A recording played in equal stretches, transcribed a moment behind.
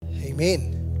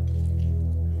Amen.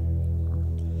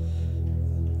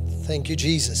 Thank you,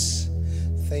 Jesus.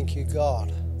 Thank you,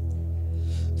 God.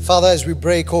 Father, as we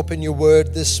break open your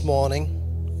word this morning,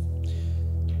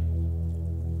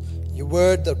 your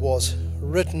word that was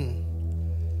written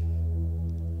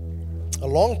a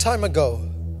long time ago,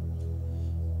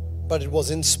 but it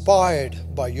was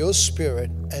inspired by your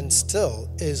Spirit and still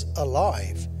is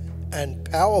alive and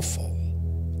powerful,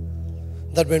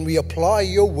 that when we apply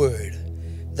your word,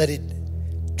 that it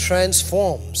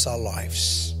transforms our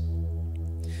lives.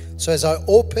 So as I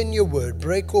open your word,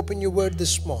 break open your word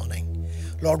this morning,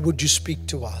 Lord, would you speak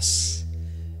to us?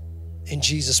 In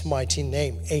Jesus' mighty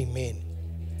name, amen.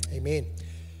 Amen.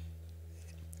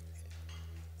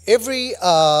 Every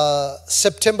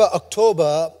September,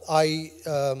 October, I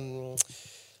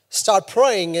start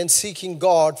praying and seeking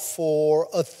God for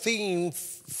a theme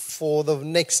for the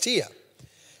next year.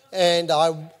 And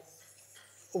I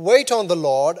wait on the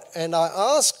Lord and I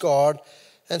ask God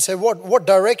and say, what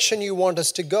direction you want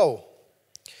us to go?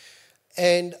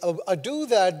 And I do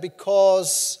that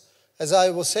because, as I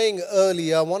was saying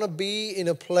earlier, I want to be in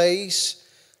a place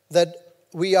that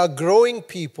we are growing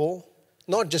people,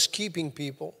 not just keeping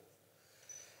people.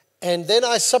 And then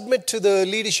I submit to the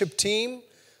leadership team.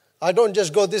 I don't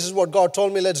just go, this is what God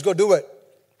told me, let's go do it.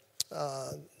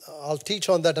 I'll teach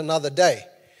on that another day.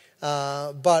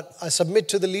 But I submit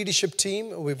to the leadership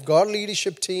team. We've got a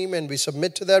leadership team and we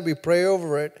submit to that. We pray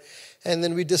over it. And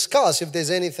then we discuss if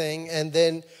there's anything. And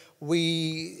then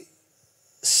we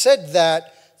set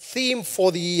that theme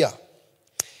for the year.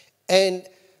 And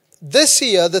this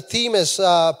year, the theme is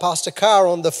Pastor Carr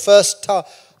on the first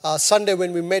Sunday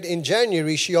when we met in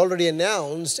January, she already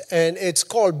announced, and it's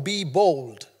called Be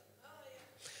Bold.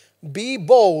 Be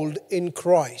bold in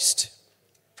Christ.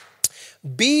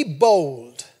 Be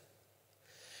bold.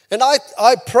 And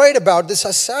I prayed about this,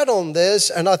 I sat on this,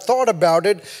 and I thought about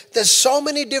it. There's so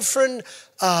many different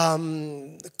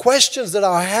questions that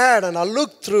I had, and I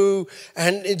looked through,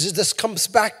 and it just comes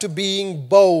back to being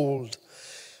bold.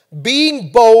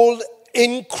 Being bold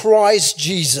in Christ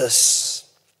Jesus.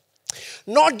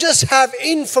 Not just have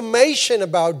information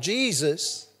about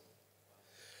Jesus.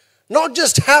 Not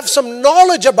just have some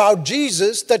knowledge about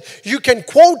Jesus that you can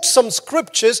quote some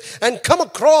scriptures and come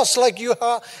across like you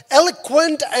are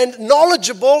eloquent and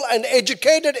knowledgeable and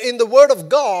educated in the Word of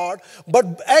God,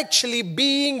 but actually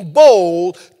being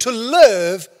bold to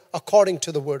live according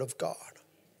to the Word of God.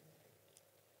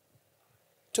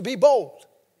 To be bold.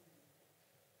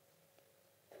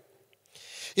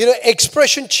 You know,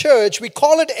 Expression Church, we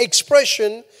call it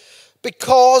Expression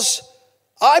because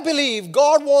I believe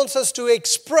God wants us to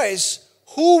express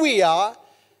who we are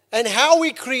and how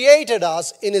He created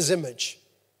us in His image.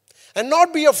 And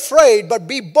not be afraid, but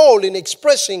be bold in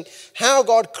expressing how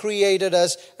God created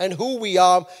us and who we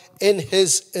are in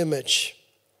His image.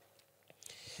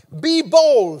 Be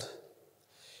bold.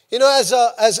 You know,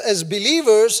 as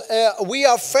believers, we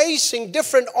are facing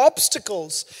different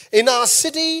obstacles in our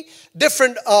city,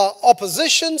 different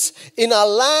oppositions in our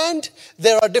land.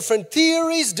 There are different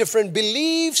theories, different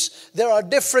beliefs. There are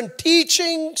different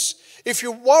teachings. If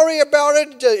you worry about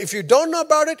it, if you don't know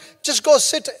about it, just go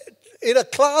sit in a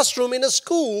classroom in a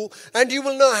school and you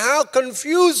will know how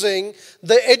confusing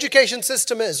the education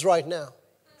system is right now.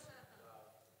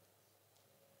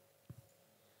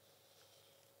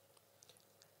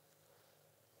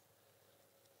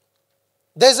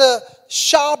 There's a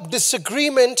sharp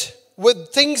disagreement with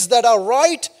things that are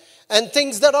right and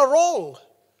things that are wrong.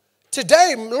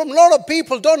 Today, a lot of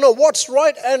people don't know what's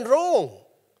right and wrong.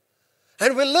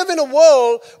 And we live in a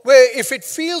world where if it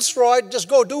feels right, just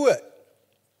go do it.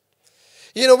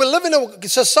 You know, we live in a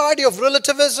society of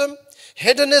relativism,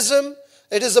 hedonism.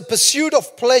 It is a pursuit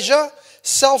of pleasure,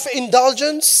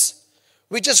 self-indulgence.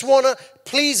 We just want to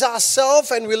please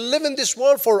ourselves, and we live in this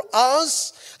world for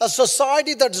us. A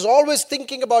society that is always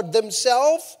thinking about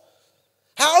themselves.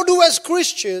 How do as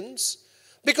Christians,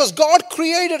 because God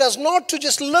created us not to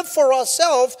just live for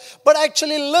ourselves, but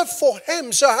actually live for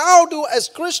Him. So how do as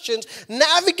Christians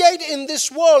navigate in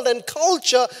this world and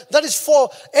culture that is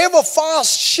forever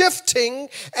fast shifting,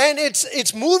 and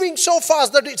it's moving so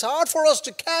fast that it's hard for us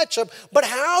to catch up. But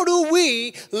how do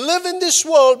we live in this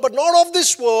world, but not of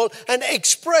this world, and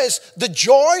express the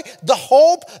joy, the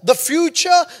hope, the future,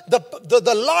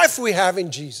 the life we have in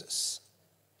Jesus?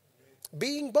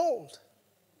 Being bold.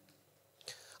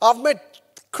 I've met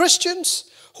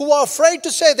Christians who are afraid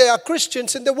to say they are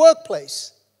Christians in the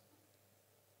workplace.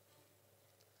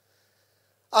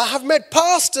 I have met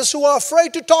pastors who are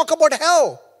afraid to talk about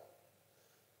hell.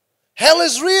 Hell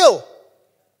is real.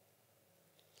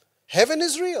 Heaven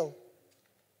is real.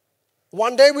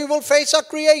 One day we will face our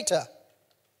Creator.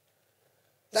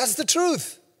 That's the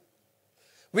truth.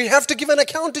 We have to give an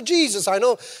account to Jesus. I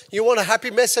know you want a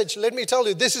happy message. Let me tell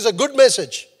you, this is a good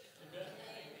message.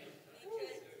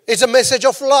 It's a message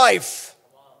of life.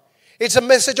 It's a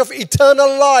message of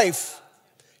eternal life.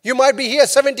 You might be here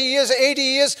 70 years, 80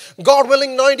 years, God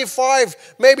willing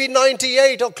 95, maybe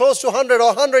 98 or close to 100 or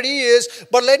 100 years.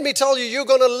 But let me tell you, you're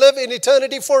going to live in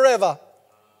eternity forever.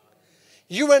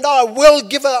 You and I will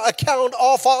give an account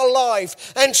of our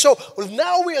life. And so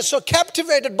now we are so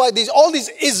captivated by all these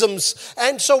isms.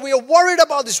 And so we are worried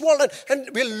about this world and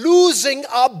we're losing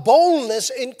our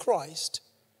boldness in Christ.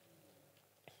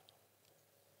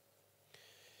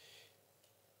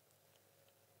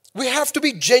 We have to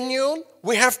be genuine.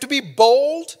 We have to be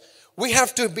bold. We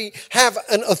have to have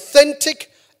an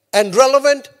authentic and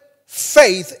relevant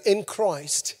faith in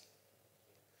Christ.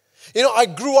 You know, I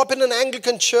grew up in an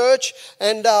Anglican church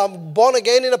and born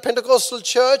again in a Pentecostal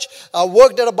church. I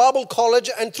worked at a Bible college,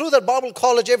 and through that Bible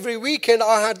college every weekend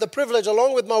I had the privilege,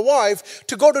 along with my wife,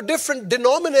 to go to different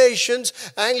denominations: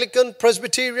 Anglican,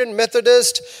 Presbyterian,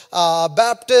 Methodist,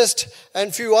 Baptist,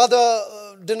 and few other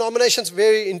denominations.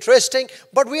 Very interesting.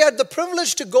 But we had the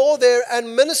privilege to go there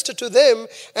and minister to them,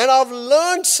 and I've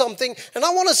learned something. And I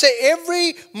want to say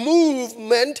every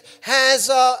movement has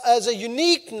a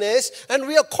uniqueness, and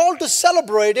we are called to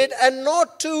celebrate it and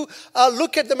not to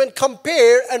look at them and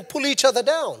compare and pull each other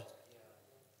down.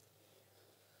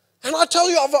 And I tell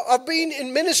you, I've been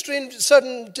in ministry in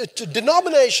certain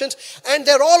denominations, and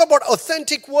they're all about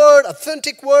authentic word,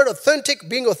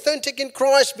 being authentic in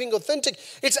Christ, being authentic.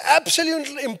 It's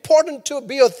absolutely important to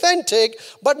be authentic,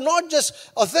 but not just,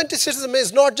 authenticism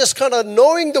is not just kind of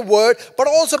knowing the word, but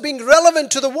also being relevant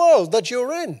to the world that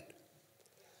you're in.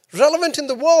 Relevant in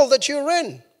the world that you're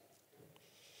in.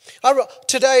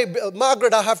 Today,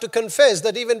 Margaret, I have to confess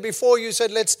that even before you said,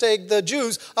 let's take the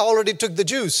juice, I already took the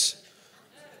juice.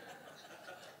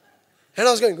 And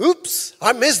I was going, oops,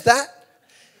 I missed that.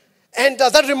 And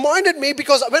that reminded me,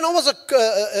 because when I was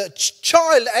a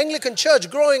child, Anglican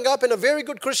church, growing up in a very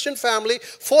good Christian family,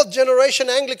 4th generation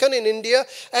Anglican in India,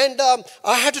 and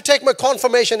I had to take my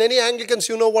confirmation. Any Anglicans,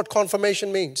 you know what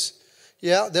confirmation means?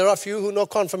 Yeah, there are a few who know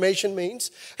confirmation means.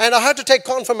 And I had to take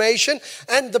confirmation,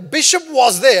 and the bishop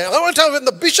was there. I want to tell you, when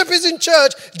the bishop is in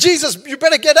church, Jesus, you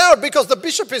better get out because the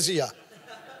bishop is here.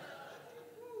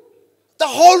 The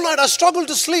whole night I struggled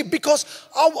to sleep because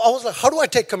I was like, how do I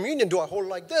take communion? Do I hold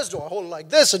like this? Do I hold like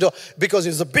this? Because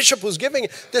it's the bishop who's giving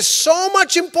it. There's so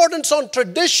much importance on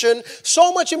tradition,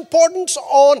 so much importance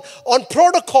on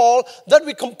protocol, that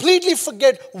we completely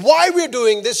forget why we're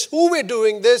doing this, who we're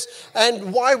doing this,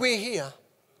 and why we're here.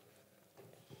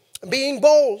 Being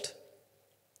bold.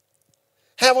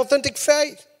 Have authentic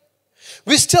faith.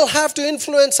 We still have to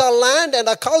influence our land and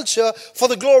our culture for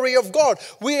the glory of God.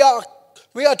 We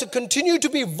are to continue to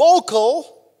be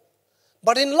vocal,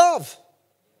 but in love.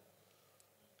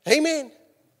 Amen.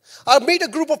 I meet a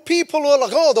group of people who are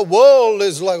like, oh, the world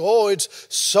is like, oh, it's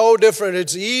so different.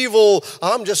 It's evil.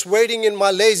 I'm just waiting in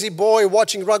my lazy boy,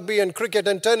 watching rugby and cricket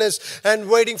and tennis and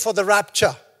waiting for the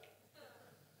rapture.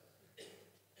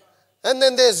 And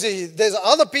then there's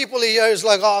other people here who's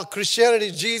like, oh, Christianity,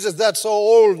 Jesus, that's so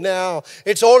old now.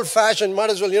 It's old-fashioned.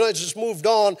 Might as well, it's just moved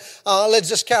on. Let's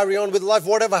just carry on with life.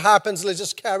 Whatever happens, let's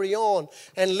just carry on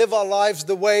and live our lives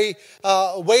the way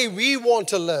we want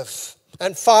to live,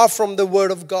 and far from the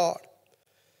Word of God.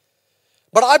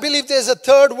 But I believe there's a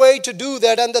third way to do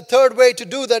that, and the third way to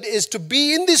do that is to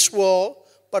be in this world,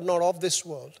 but not of this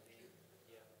world.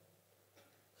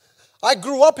 I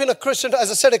grew up in a Christian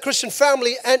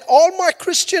family, and all my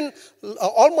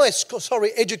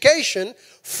education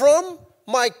from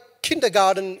my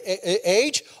kindergarten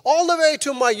age all the way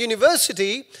to my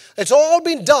university, it's all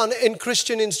been done in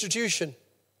Christian institution.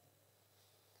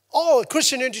 All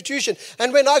Christian institution.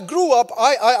 And when I grew up,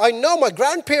 I know my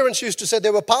grandparents used to say,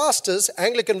 they were pastors,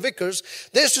 Anglican vicars.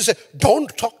 They used to say, don't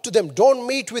talk to them, don't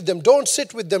meet with them, don't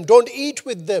sit with them, don't eat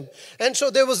with them. And so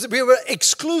we were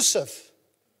exclusive.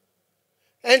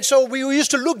 And so we used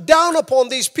to look down upon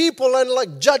these people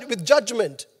and judge with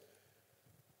judgment,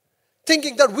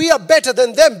 thinking that we are better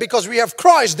than them because we have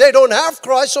Christ. They don't have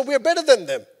Christ, so we are better than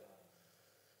them.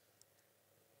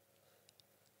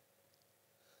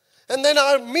 And then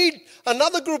I meet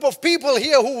another group of people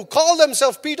here who call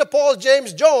themselves Peter, Paul,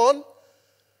 James, John,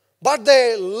 but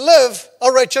they live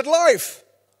a wretched life.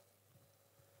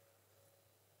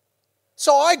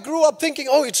 So I grew up thinking,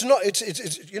 oh,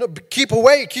 keep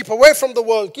away from the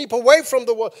world, keep away from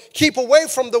the world, keep away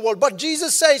from the world. But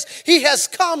Jesus says He has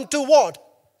come to what?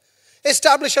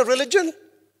 Establish a religion?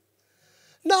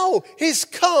 No, He's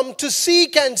come to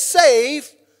seek and save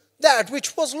that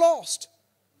which was lost.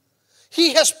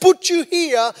 He has put you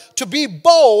here to be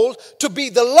bold, to be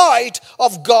the light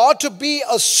of God, to be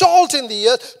a salt in the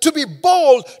earth, to be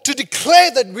bold, to declare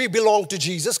that we belong to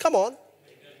Jesus. Come on.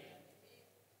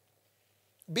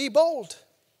 Be bold.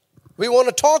 We want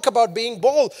to talk about being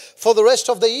bold for the rest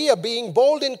of the year, being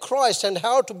bold in Christ and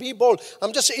how to be bold.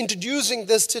 I'm just introducing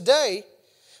this today.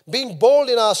 Being bold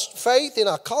in our faith, in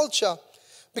our culture.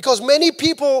 Because many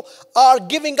people are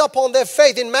giving up on their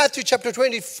faith. In Matthew chapter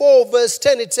 24 verse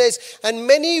 10 it says, "And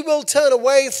many will turn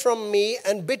away from me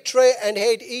and betray and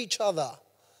hate each other."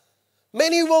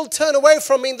 Many will turn away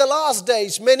from me in the last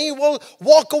days. Many will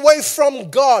walk away from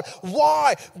God.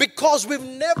 Why? Because we've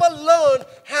never learned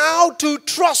how to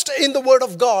trust in the Word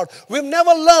of God. We've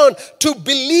never learned to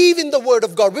believe in the Word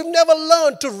of God. We've never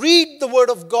learned to read the Word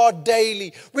of God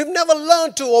daily. We've never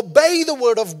learned to obey the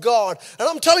Word of God. And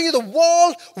I'm telling you, the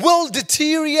world will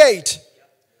deteriorate.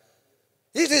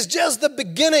 It is just the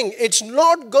beginning. It's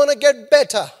not going to get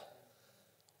better.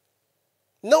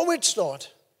 No, it's not.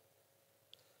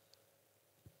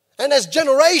 And as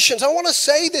generations, I want to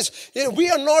say this, we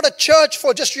are not a church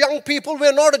for just young people. We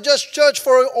are not just church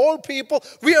for old people.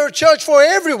 We are a church for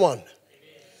everyone.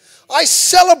 I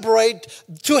celebrate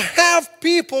to have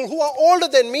people who are older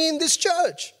than me in this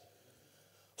church,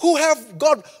 who have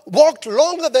walked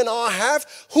longer than I have,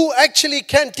 who actually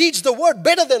can teach the word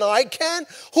better than I can,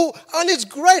 and it's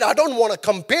great. I don't want to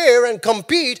compare and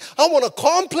compete. I want to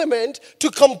complement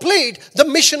to complete the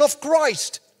mission of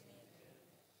Christ.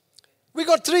 We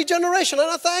got 3 generations,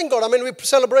 and I thank God. I mean, we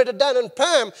celebrated Dan and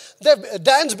Pam.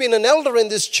 Dan's been an elder in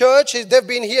this church. They've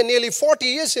been here nearly 40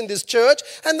 years in this church,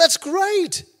 and that's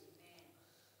great.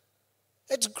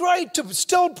 It's great to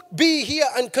still be here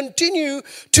and continue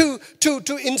to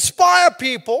inspire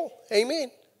people.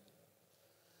 Amen.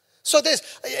 So there's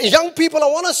young people, I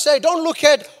want to say, don't look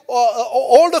at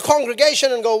older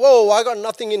congregation and go, whoa, I got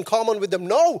nothing in common with them.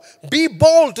 No, be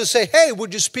bold to say, hey,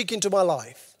 would you speak into my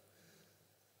life?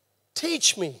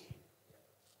 Teach me.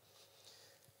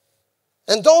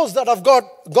 And those that have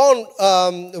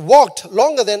walked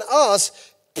longer than us,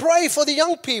 pray for the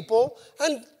young people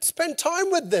and spend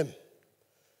time with them.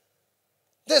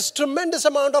 There's tremendous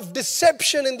amount of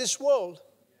deception in this world.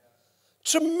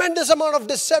 Tremendous amount of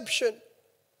deception.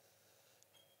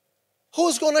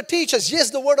 Who's going to teach us?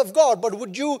 Yes, the Word of God, but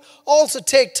would you also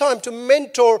take time to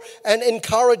mentor and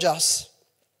encourage us?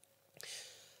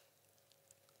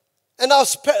 And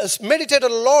I've meditated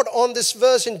a lot on this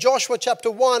verse in Joshua chapter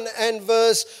 1 and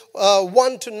verse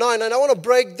 1 to 9. And I want to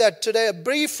break that today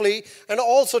briefly and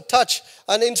also touch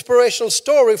an inspirational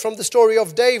story from the story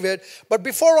of David. But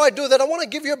before I do that, I want to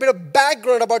give you a bit of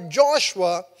background about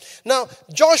Joshua. Now,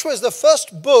 Joshua is the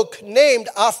first book named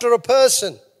after a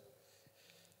person.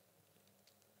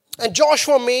 And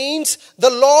Joshua means the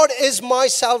Lord is my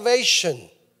salvation.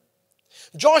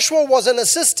 Joshua was an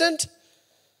assistant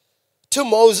to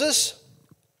Moses,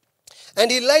 and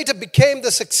he later became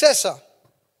the successor.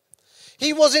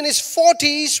 He was in his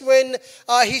 40s when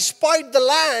he spied the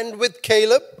land with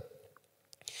Caleb.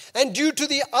 And due to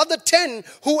the other 10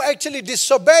 who actually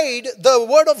disobeyed the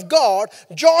word of God,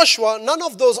 Joshua, none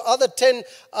of those other 10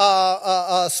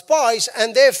 spies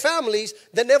and their families,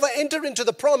 they never entered into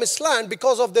the promised land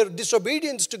because of their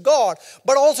disobedience to God.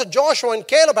 But also Joshua and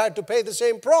Caleb had to pay the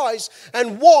same price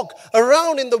and walk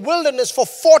around in the wilderness for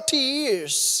 40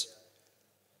 years.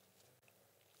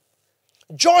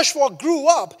 Joshua grew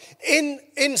up in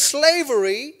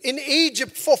slavery in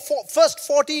Egypt for first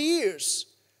 40 years.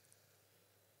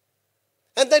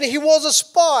 And then he was a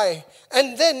spy.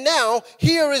 And then now,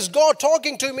 here is God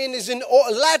talking to him in his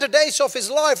latter days of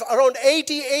his life, around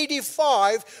 80,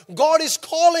 85. God is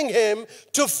calling him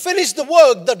to finish the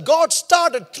work that God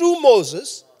started through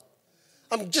Moses.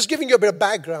 I'm just giving you a bit of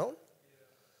background.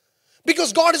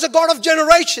 Because God is a God of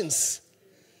generations.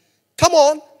 Come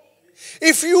on.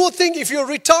 If you're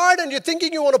retired and you're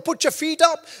thinking you want to put your feet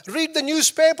up, read the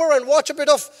newspaper and watch a bit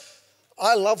of...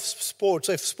 I love sports.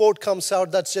 If sport comes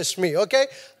out, that's just me, okay?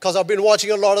 Because I've been watching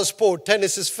a lot of sport.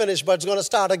 Tennis is finished, but it's going to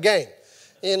start again.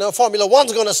 Formula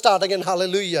 1's going to start again.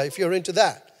 Hallelujah, if you're into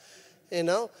that.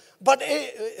 But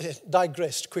it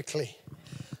digressed quickly.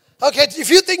 Okay,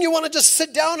 if you think you want to just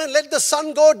sit down and let the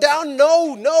sun go down,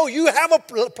 no. You have a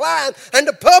plan and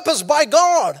a purpose by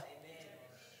God.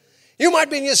 You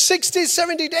might be in your 60s,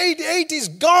 70s,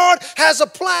 80s. God has a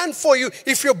plan for you.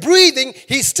 If you're breathing,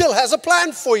 He still has a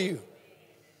plan for you.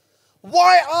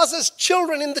 Why us as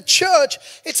children in the church?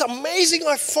 It's amazing.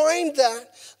 I find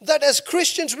that as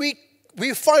Christians we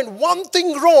find one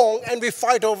thing wrong and we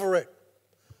fight over it.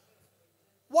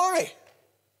 Why?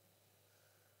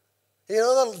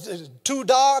 Too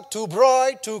dark, too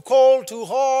bright, too cold, too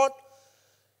hot.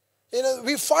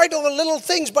 We fight over little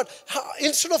things, but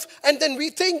and then we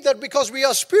think that because we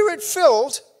are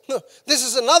spirit-filled, this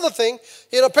is another thing.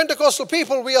 Pentecostal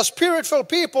people, we are spirit-filled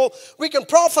people. We can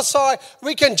prophesy,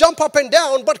 we can jump up and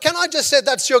down, but can I just say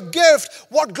that's your gift?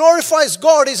 What glorifies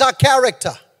God is our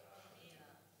character.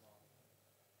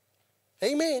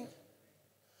 Amen.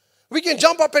 We can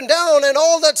jump up and down and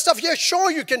all that stuff. Yeah,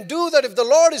 sure, you can do that if the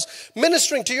Lord is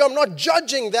ministering to you. I'm not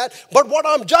judging that. But what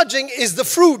I'm judging is the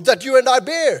fruit that you and I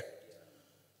bear.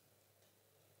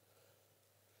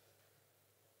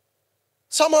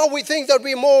 Somehow we think that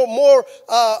we're more.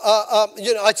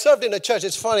 I served in a church,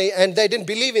 it's funny, and they didn't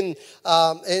believe in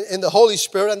the Holy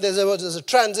Spirit, and there was a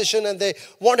transition, and they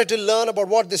wanted to learn about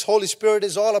what this Holy Spirit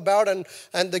is all about and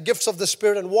the gifts of the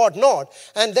Spirit and whatnot.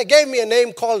 And they gave me a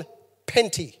name called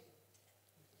Penty.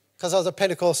 Because I was a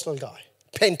Pentecostal guy,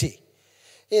 Penty,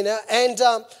 and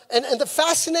the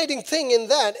fascinating thing in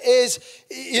that is,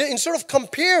 instead of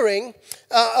comparing,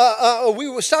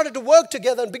 we started to work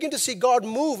together and begin to see God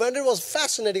move, and it was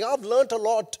fascinating. I've learned a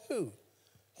lot too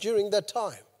during that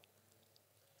time.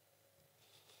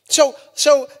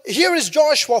 So here is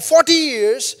Joshua, 40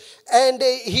 years, and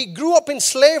he grew up in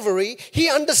slavery. He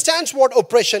understands what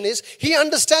oppression is. He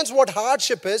understands what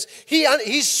hardship is. He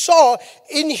saw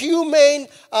inhumane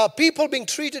people being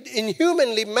treated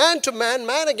inhumanly, man to man,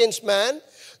 man against man.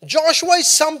 Joshua is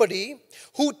somebody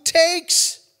who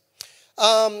takes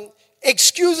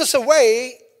excuses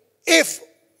away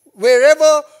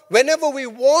whenever we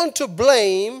want to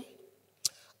blame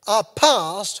our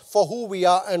past for who we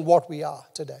are and what we are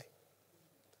today.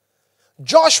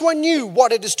 Joshua knew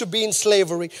what it is to be in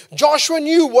slavery. Joshua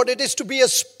knew what it is to be a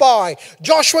spy.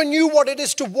 Joshua knew what it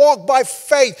is to walk by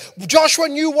faith. Joshua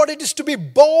knew what it is to be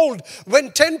bold.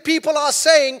 When 10 people are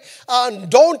saying,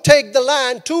 don't take the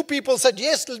land, 2 people said,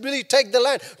 yes, really take the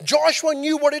land. Joshua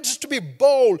knew what it is to be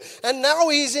bold. And now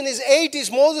he's in his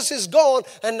 80s. Moses is gone.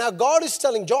 And now God is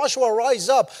telling Joshua, rise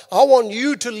up. I want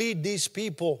you to lead these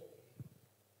people.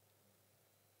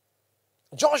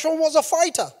 Joshua was a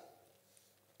fighter.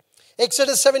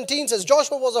 Exodus 17 says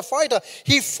Joshua was a fighter.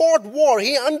 He fought war.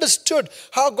 He understood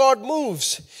how God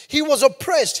moves. He was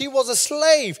oppressed. He was a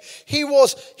slave. He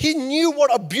knew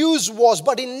what abuse was,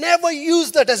 but he never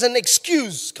used that as an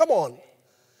excuse. Come on.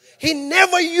 He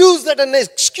never used that as an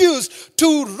excuse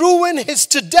to ruin his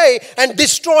today and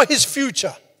destroy his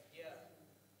future.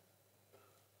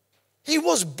 He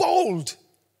was bold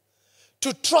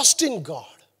to trust in God.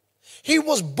 He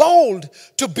was bold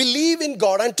to believe in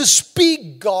God and to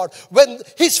speak God. When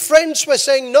his friends were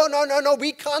saying, no,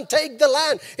 we can't take the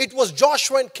land. It was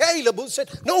Joshua and Caleb who said,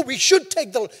 no, we should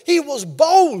take the land. He was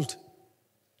bold.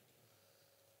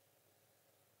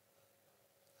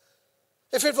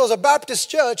 If it was a Baptist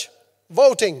church,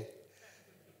 voting.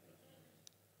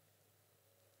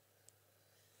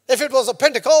 If it was a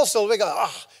Pentecostal, we go,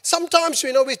 Sometimes,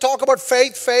 we talk about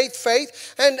faith,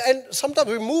 and sometimes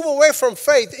we move away from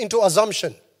faith into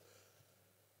assumption.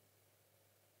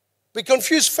 We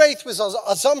confuse faith with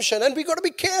assumption, and we've got to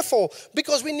be careful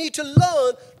because we need to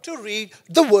learn to read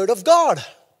the Word of God.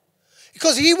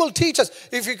 Because He will teach us.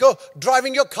 If you go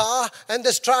driving your car and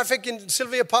there's traffic in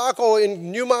Sylvia Park or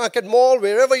in Newmarket Mall,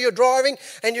 wherever you're driving,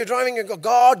 and you go,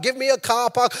 God, give me a car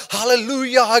park.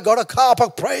 Hallelujah, I got a car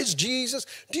park. Praise Jesus.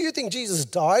 Do you think Jesus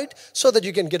died so that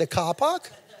you can get a car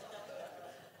park?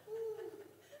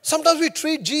 Sometimes we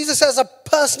treat Jesus as a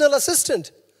personal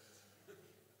assistant.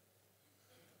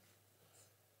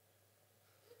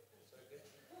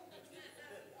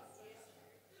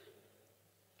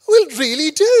 We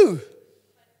really do.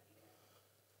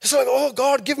 It's like, oh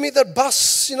God, give me that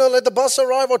bus, let the bus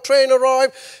arrive or train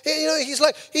arrive. He's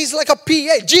like a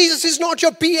PA. Jesus is not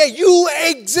your PA. You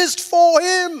exist for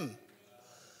Him.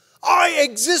 I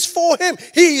exist for Him.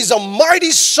 He is a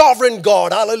mighty sovereign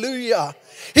God. Hallelujah.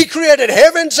 He created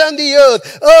heavens and the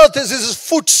earth. Earth is His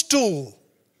footstool.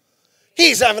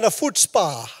 He's having a foot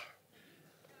spa.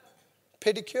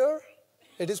 Pedicure?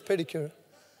 It is pedicure.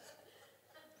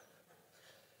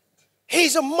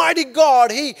 He's a mighty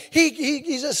God.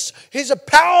 He's a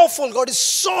powerful God. He's a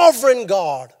sovereign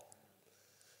God.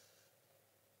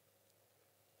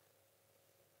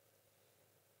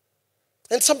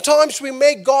 And sometimes we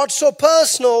make God so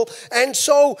personal, and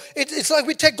so it's like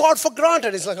we take God for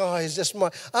granted. It's like, he's just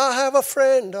I have a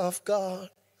friend of God.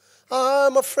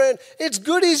 I'm a friend. It's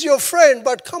good He's your friend,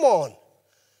 but come on.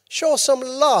 Show some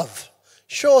love.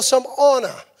 Show some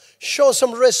honor. Show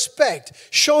some respect.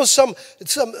 Show some,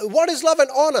 what is love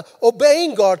and honor?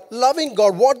 Obeying God, loving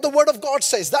God, what the Word of God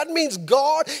says. That means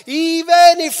God,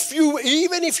 even if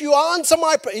you answer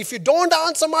my prayer, if you don't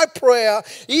answer my prayer,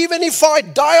 even if I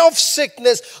die of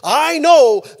sickness, I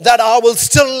know that I will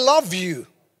still love you.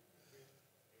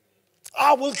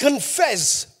 I will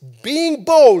confess, being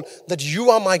bold, that you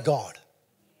are my God.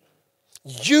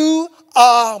 You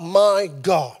are my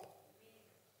God.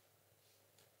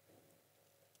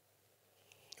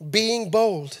 Being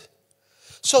bold.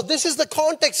 So this is the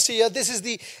context here. This is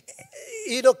the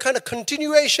kind of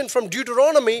continuation from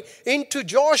Deuteronomy into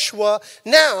Joshua.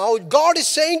 Now God is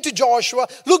saying to Joshua,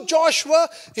 look, Joshua,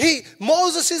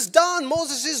 Moses is done.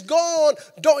 Moses is gone.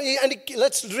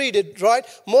 Let's read it, right?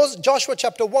 Joshua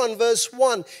chapter 1 verse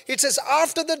 1. It says,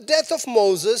 after the death of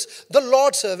Moses, the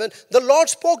Lord's servant, the Lord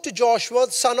spoke to Joshua,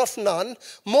 son of Nun,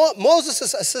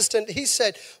 Moses' assistant. He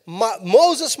said,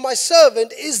 Moses, my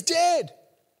servant, is dead.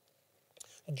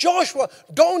 Joshua,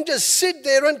 don't just sit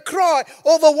there and cry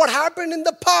over what happened in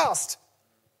the past.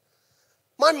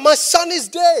 My son is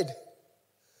dead.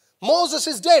 Moses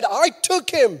is dead. I took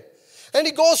him. And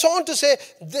he goes on to say,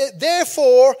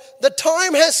 therefore, the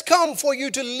time has come for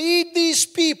you to lead these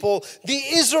people, the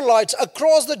Israelites,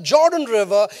 across the Jordan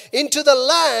River into the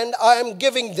land I am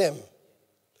giving them.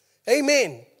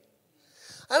 Amen.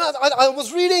 And I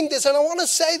was reading this, and I want to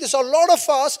say this. A lot of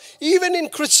us, even in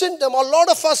Christendom, a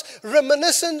lot of us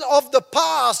reminiscent of the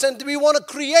past, and we want to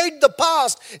create the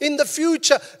past in the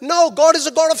future. No, God is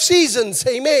a God of seasons.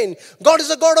 Amen. God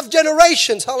is a God of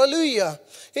generations. Hallelujah.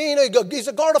 He's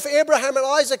a God of Abraham and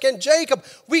Isaac and Jacob.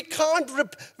 We can't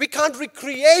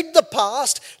recreate the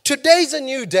past. Today's a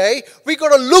new day. We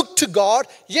got to look to God.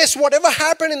 Yes, whatever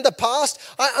happened in the past,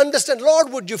 I understand.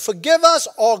 Lord, would you forgive us?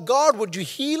 Or God, would you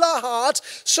heal our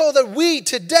hearts so that we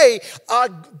today are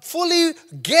fully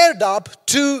geared up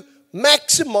to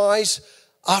maximize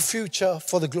our future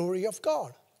for the glory of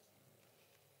God?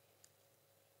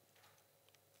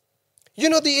 You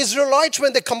know, the Israelites,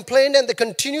 when they complained, and they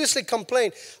continuously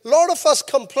complain, a lot of us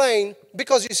complain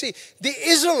because, you see, the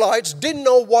Israelites didn't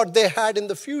know what they had in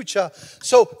the future.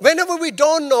 So whenever we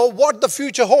don't know what the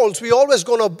future holds, we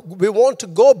want to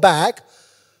go back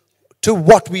to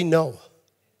what we know.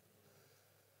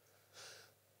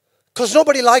 Because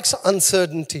nobody likes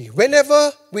uncertainty.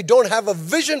 Whenever we don't have a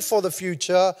vision for the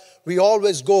future, we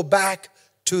always go back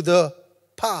to the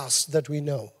past that we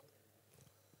know.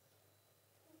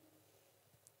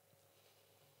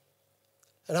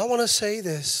 And I want to say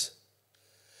this.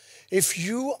 If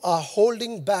you are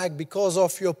holding back because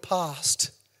of your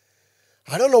past,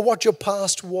 I don't know what your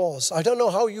past was. I don't know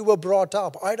how you were brought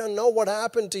up. I don't know what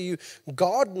happened to you.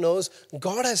 God knows.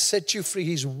 God has set you free.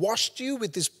 He's washed you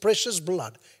with His precious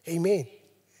blood. Amen.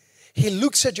 He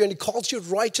looks at you and He calls you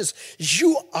righteous.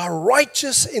 You are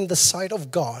righteous in the sight of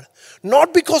God.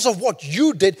 Not because of what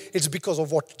you did. It's because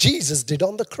of what Jesus did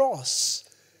on the cross.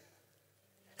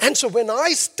 And so when I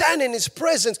stand in His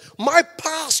presence, my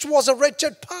past was a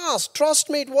wretched past. Trust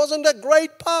me, it wasn't a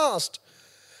great past.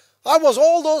 I was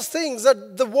all those things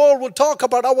that the world will talk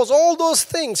about. I was all those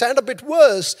things and a bit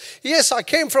worse. Yes, I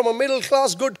came from a middle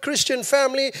class, good Christian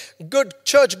family, good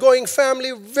church going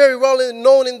family, very well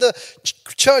known in the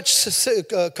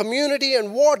church community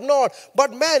and whatnot.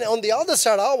 But man, on the other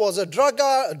side, I was a drug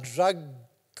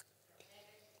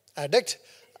addict,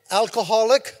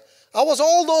 alcoholic. I was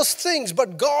all those things,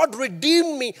 but God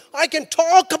redeemed me. I can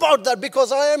talk about that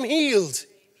because I am healed.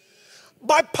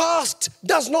 My past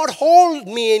does not hold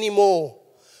me anymore.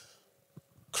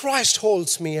 Christ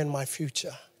holds me and my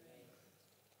future.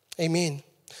 Amen.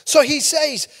 So He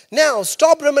says, now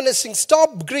stop reminiscing,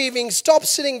 stop grieving, stop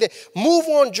sitting there. Move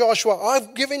on, Joshua.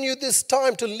 I've given you this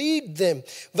time to lead them.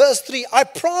 Verse 3, I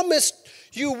promised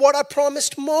you what I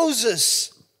promised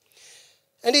Moses.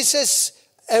 And He says,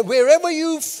 and wherever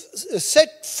you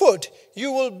set foot,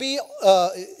 you will be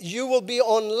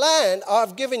on land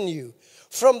I've given you.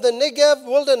 From the Negev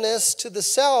wilderness to the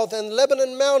south, and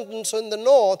Lebanon mountains in the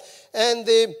north, and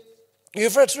the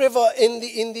Euphrates River in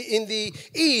the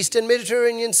east, and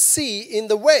Mediterranean Sea in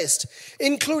the west,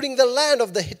 including the land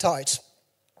of the Hittites.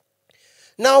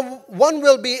 Now no one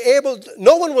will be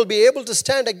able to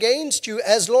stand against you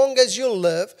as long as you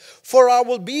live, for I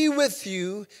will be with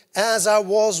you as I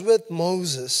was with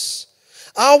Moses.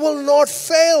 I will not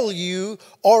fail you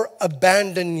or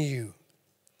abandon you.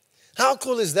 How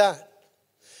cool is that?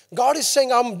 God is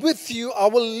saying, I'm with you, I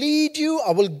will lead you,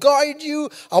 I will guide you,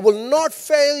 I will not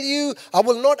fail you, I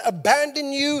will not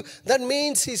abandon you. That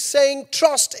means he's saying,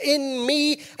 trust in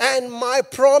me and my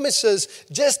promises.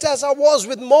 Just as I was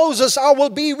with Moses, I will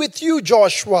be with you,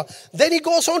 Joshua. Then he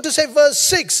goes on to say, verse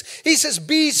 6, he says,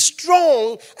 be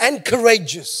strong and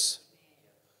courageous.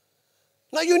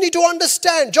 Now you need to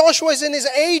understand, Joshua is in his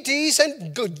 80s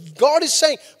and God is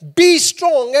saying, be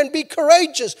strong and be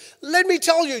courageous. Let me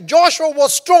tell you, Joshua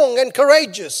was strong and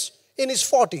courageous in his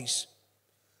 40s.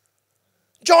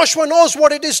 Joshua knows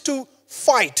what it is to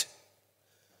fight.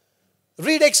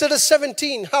 Read Exodus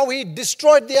 17, how he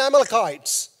destroyed the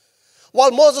Amalekites.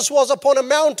 While Moses was upon a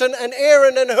mountain and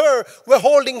Aaron and Hur were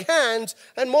holding hands,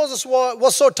 and Moses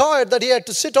was so tired that he had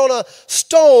to sit on a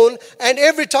stone, and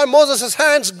every time Moses'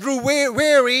 hands grew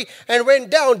weary and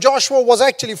went down, Joshua was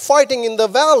actually fighting in the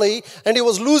valley and he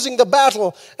was losing the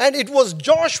battle. And it was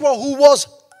Joshua who was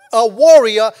a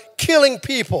warrior killing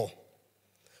people.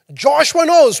 Joshua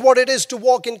knows what it is to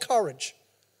walk in courage.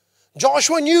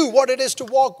 Joshua knew what it is to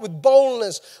walk with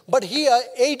boldness. But here,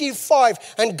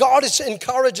 85, and God is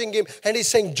encouraging him. And he's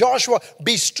saying, Joshua,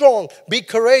 be strong, be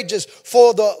courageous.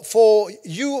 For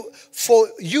you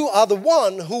are the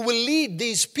one who will lead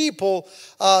these people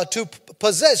to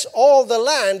possess all the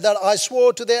land that I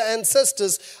swore to their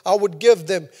ancestors I would give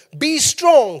them. Be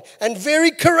strong and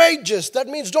very courageous. That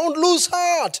means don't lose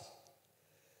heart.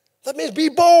 That means be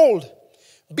bold.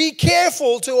 Be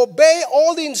careful to obey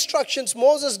all the instructions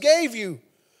Moses gave you.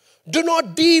 Do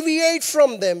not deviate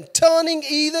from them, turning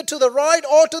either to the right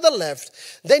or to the left.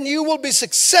 Then you will be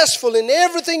successful in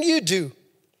everything you do.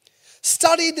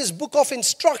 Study this book of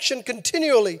instruction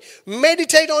continually.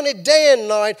 Meditate on it day and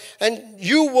night, and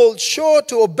you will sure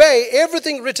to obey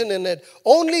everything written in it.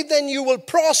 Only then you will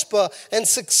prosper and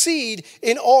succeed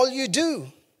in all you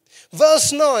do.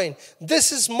 Verse 9,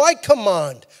 this is my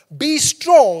command. Be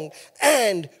strong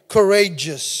and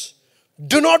courageous.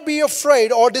 Do not be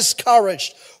afraid or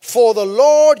discouraged, for the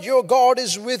Lord your God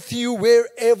is with you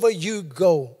wherever you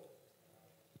go.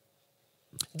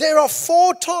 There are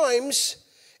 4 times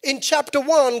in chapter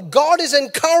 1, God is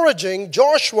encouraging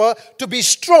Joshua to be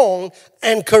strong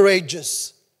and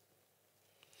courageous.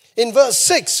 In verse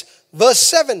 6, verse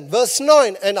 7, verse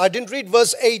 9, and I didn't read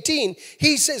verse 18,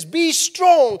 he says, be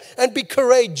strong and be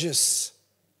courageous.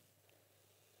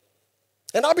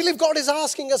 And I believe God is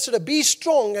asking us to be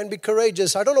strong and be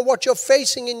courageous. I don't know what you're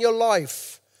facing in your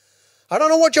life. I don't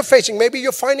know what you're facing. Maybe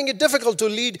you're finding it difficult to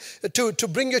lead, to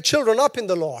bring your children up in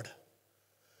the Lord.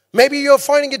 Maybe you're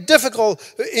finding it difficult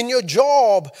in your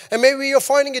job, and maybe you're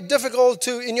finding it difficult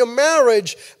in your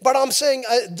marriage. But I'm saying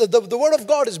the word of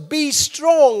God is be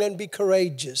strong and be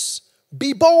courageous.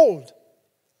 Be bold.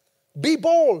 Be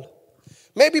bold.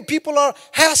 Maybe people are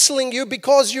hassling you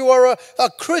because you are a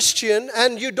Christian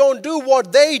and you don't do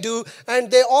what they do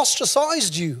and they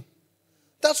ostracized you.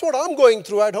 That's what I'm going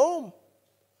through at home.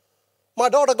 My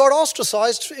daughter got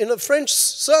ostracized in a French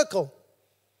circle.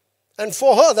 And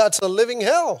for her, that's a living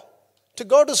hell. To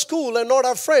go to school and not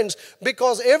have friends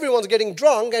because everyone's getting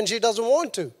drunk and she doesn't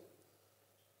want to.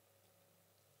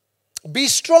 Be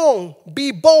strong,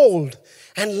 be bold,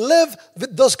 and live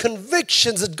with those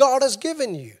convictions that God has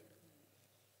given you.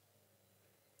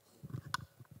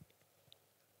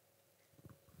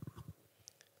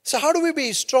 So how do we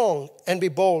be strong and be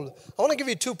bold? I want to give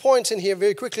you 2 points in here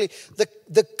very quickly.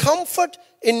 The comfort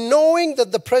in knowing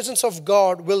that the presence of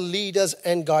God will lead us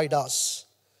and guide us.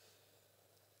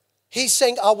 He's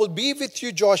saying, I will be with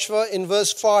you, Joshua. In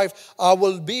verse 5, I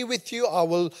will be with you. I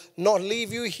will not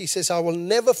leave you. He says, I will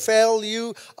never fail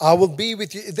you. I will be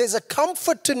with you. There's a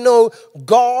comfort to know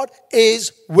God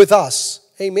is with us.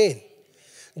 Amen.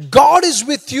 God is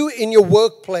with you in your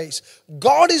workplace.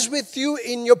 God is with you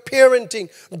in your parenting.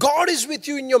 God is with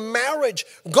you in your marriage.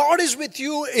 God is with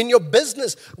you in your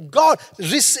business. God,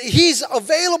 He's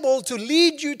available to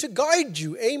lead you, to guide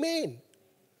you. Amen.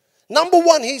 Number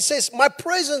 1, He says, my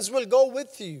presence will go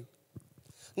with you.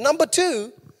 Number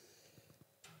 2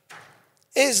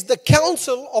 is the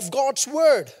counsel of God's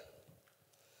word.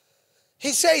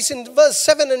 He says in verse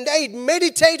 7 and 8,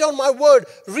 meditate on my word.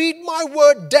 Read my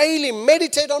word daily.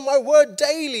 Meditate on my word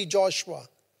daily, Joshua.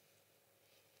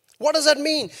 What does that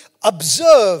mean?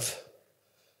 Observe,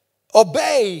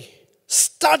 obey,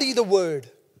 study the word.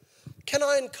 Can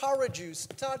I encourage you?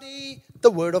 Study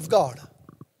the word of God.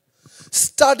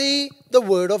 Study the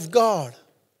word of God.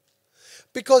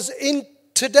 Because in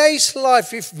today's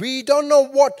life, if we don't know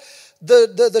what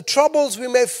the troubles we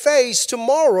may face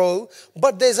tomorrow,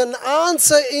 but there's an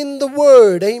answer in the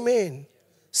word. Amen.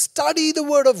 Study the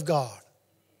word of God.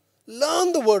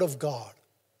 Learn the word of God.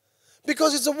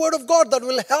 Because it's the Word of God that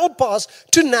will help us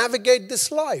to navigate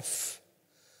this life.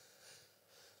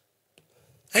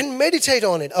 And meditate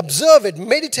on it, observe it,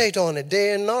 meditate on it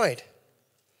day and night.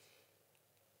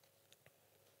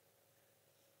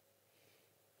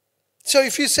 So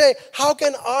if you say, how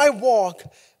can I walk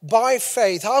by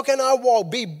faith? How can I walk,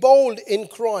 be bold in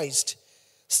Christ?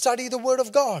 Study the Word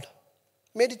of God.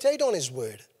 Meditate on His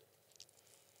Word.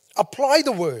 Apply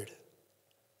the Word.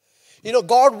 You know,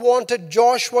 God wanted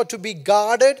Joshua to be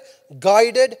guarded,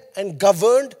 guided, and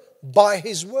governed by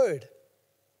His Word.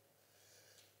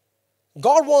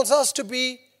 God wants us to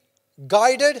be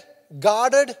guided,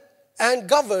 guarded, and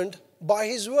governed by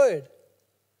His Word.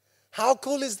 How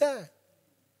cool is that?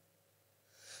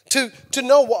 To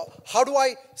know how do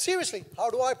I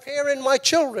parent my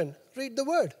children? Read the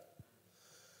Word.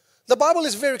 The Bible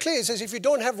is very clear. It says if you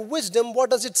don't have wisdom, what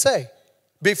does it say?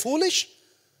 Be foolish?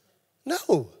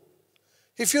 No.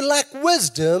 If you lack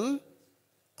wisdom,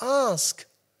 ask.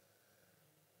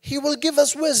 He will give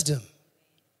us wisdom.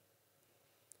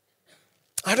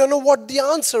 I don't know what the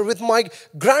answer with my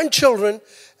grandchildren.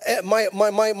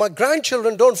 My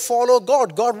grandchildren don't follow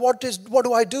God. God, what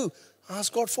do I do?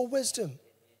 Ask God for wisdom.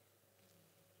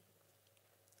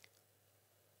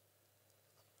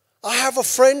 I have a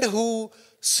friend who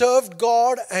served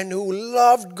God and who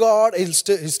loved God. He's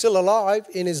still alive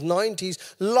in his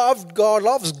 90s. Loved God,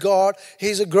 loves God.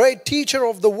 He's a great teacher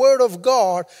of the Word of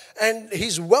God. And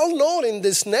he's well known in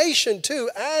this nation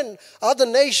too and other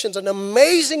nations. An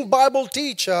amazing Bible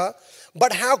teacher.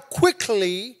 But how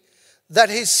quickly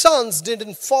that his sons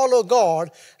didn't follow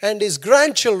God and his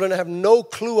grandchildren have no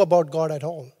clue about God at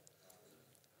all.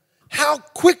 How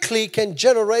quickly can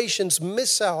generations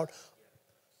miss out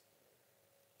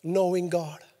knowing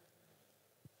God?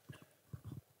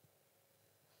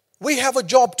 We have a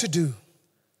job to do.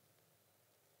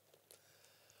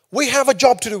 We have a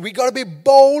job to do. We got to be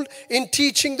bold in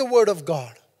teaching the Word of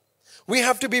God. We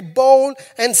have to be bold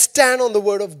and stand on the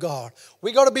Word of God.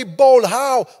 We got to be bold.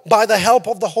 How? By the help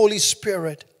of the Holy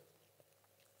Spirit.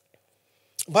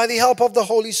 By the help of the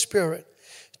Holy Spirit.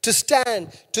 To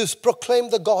stand, to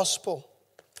proclaim the gospel.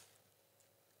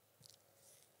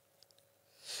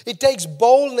 It takes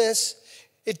boldness,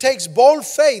 it takes bold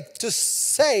faith to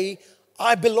say,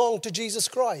 I belong to Jesus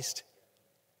Christ.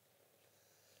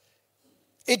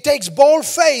 It takes bold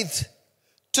faith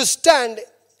to stand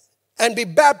and be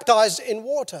baptized in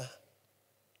water.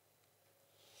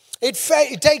 It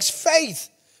takes faith,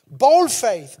 bold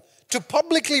faith, to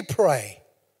publicly pray.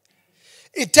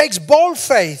 It takes bold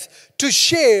faith to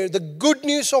share the good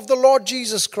news of the Lord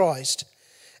Jesus Christ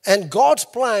and God's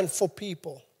plan for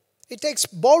people. It takes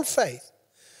bold faith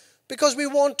because we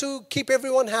want to keep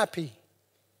everyone happy.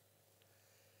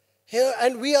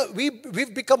 And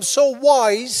we've become so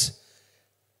wise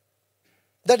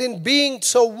that in being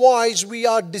so wise, we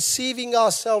are deceiving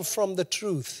ourselves from the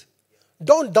truth.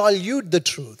 Don't dilute the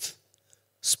truth.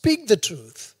 Speak the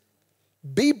truth.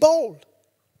 Be bold.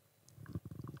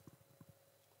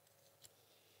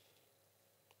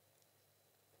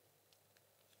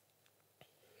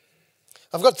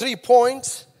 I've got 3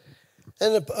 points.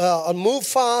 And I'll move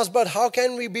fast, but how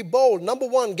can we be bold? Number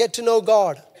 1, get to know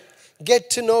God.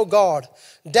 Get to know God.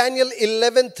 Daniel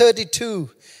 11:32.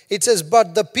 It says,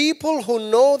 but the people who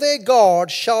know their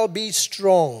God shall be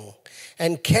strong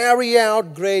and carry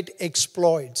out great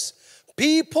exploits.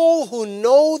 People who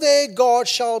know their God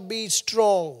shall be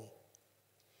strong.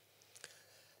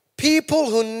 People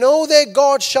who know their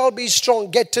God shall be strong.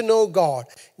 Get to know God.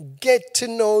 Get to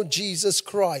know Jesus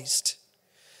Christ.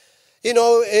 You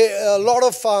know, a lot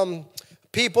of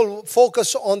people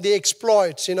focus on the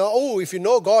exploits. You know, oh, if you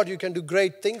know God, you can do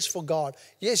great things for God.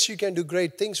 Yes, you can do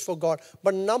great things for God.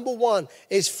 But number 1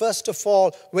 is, first of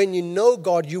all, when you know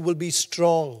God, you will be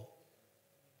strong.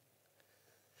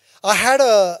 I had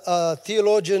a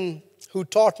theologian who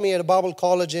taught me at a Bible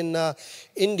college in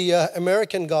India,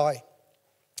 American guy.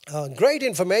 Great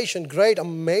information, great,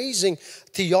 amazing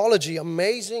theology,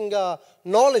 amazing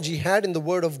knowledge he had in the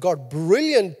Word of God.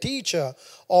 Brilliant teacher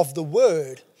of the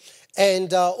Word.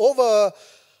 And what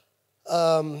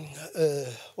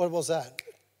was that?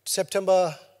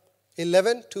 September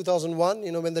 11, 2001,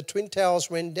 you know, when the Twin Towers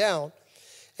went down.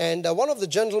 And one of the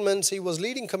gentlemen, he was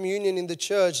leading communion in the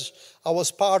church I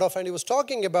was part of, and he was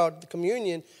talking about the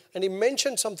communion, and he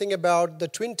mentioned something about the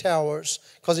Twin Towers,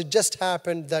 because it just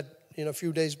happened that, you know, a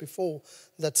few days before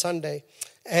that Sunday.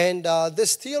 And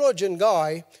this theologian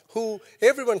guy, who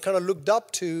everyone kind of looked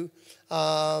up to,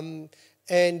 and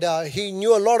he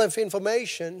knew a lot of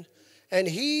information. And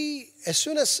he, as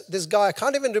soon as this guy, I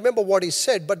can't even remember what he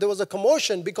said, but there was a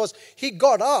commotion because he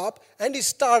got up and he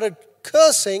started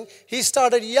cursing. He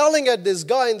started yelling at this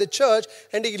guy in the church,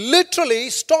 and he literally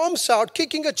storms out,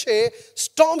 kicking a chair,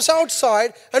 storms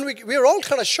outside, and we were all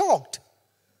kind of shocked.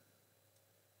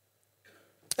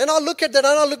 And I look at that,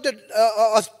 and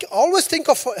I always think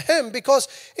of him, because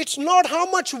it's not how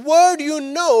much word you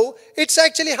know, it's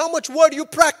actually how much word you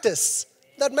practice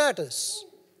that matters.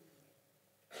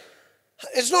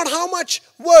 It's not how much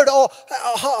word or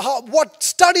what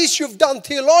studies you've done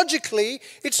theologically.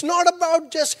 It's not about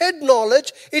just head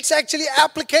knowledge. It's actually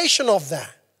application of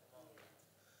that.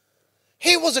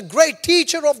 He was a great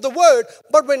teacher of the word,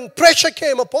 but when pressure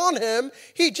came upon him,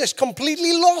 he just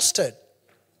completely lost it.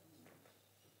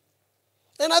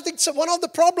 And I think one of the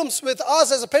problems with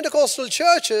us as a Pentecostal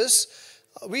churches,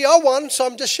 we are one, so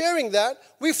I'm just sharing that.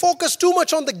 We focus too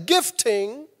much on the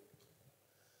gifting.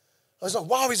 I was like,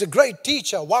 wow, he's a great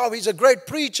teacher. Wow, he's a great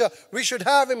preacher. We should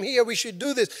have him here. We should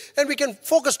do this. And we can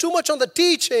focus too much on the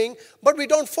teaching, but we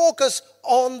don't focus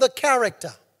on the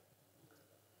character.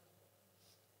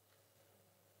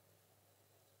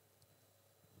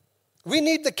 We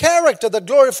need the character that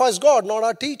glorifies God, not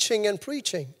our teaching and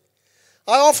preaching.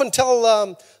 I often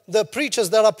tell the preachers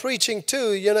that are preaching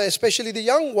too, especially the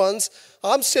young ones.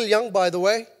 I'm still young, by the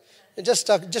way. I just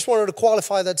wanted to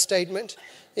qualify that statement.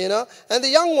 And the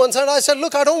young ones, and I said,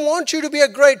 look, I don't want you to be a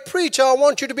great preacher. I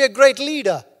want you to be a great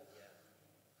leader.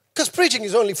 Because preaching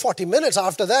is only 40 minutes.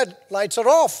 After that, lights are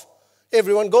off.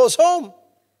 Everyone goes home.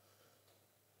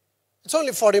 It's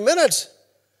only 40 minutes.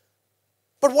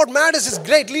 But what matters is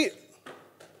great leader.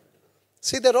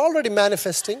 See, they're already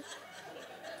manifesting.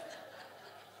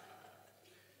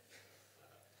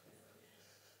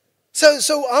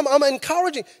 So I'm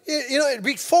encouraging.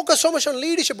 We focus so much on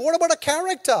leadership. What about a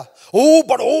character?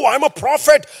 I'm a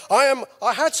prophet.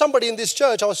 I had somebody in this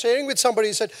church. I was sharing with somebody.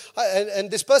 He said,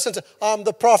 and this person said, I'm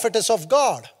the prophetess of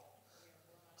God.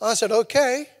 I said,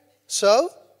 okay. So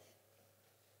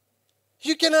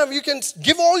you can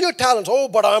give all your talents.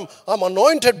 But I'm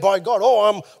anointed by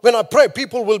God. When I pray,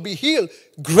 people will be healed.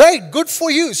 Great, good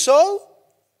for you. So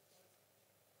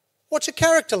what's your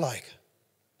character like?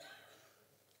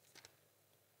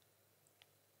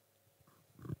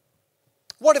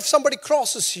 What if somebody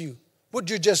crosses you? Would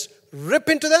you just rip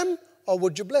into them, or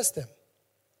would you bless them?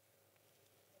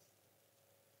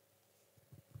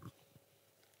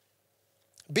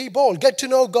 Be bold. Get to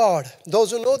know God.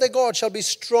 Those who know their God shall be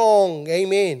strong.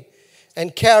 Amen.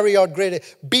 And carry out greater.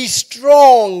 Be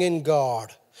strong in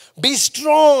God. Be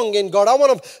strong in God. I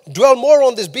want to dwell more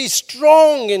on this. Be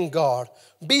strong in God.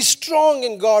 Be strong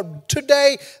in God.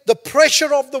 Today, the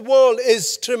pressure of the world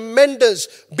is tremendous.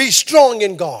 Be strong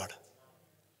in God.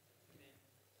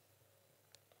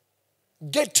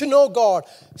 Get to know God.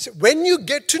 So when you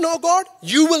get to know God,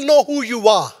 you will know who you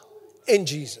are in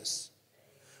Jesus.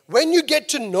 When you get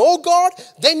to know God,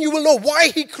 then you will know why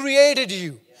He created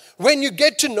you. When you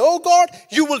get to know God,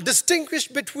 you will distinguish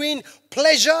between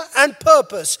pleasure and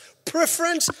purpose,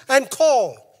 preference and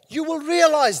call. You will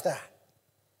realize that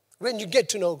when you get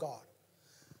to know God.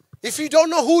 If you don't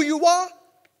know who you are,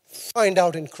 find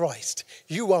out in Christ.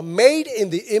 You are made in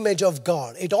the image of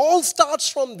God. It all starts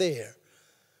from there.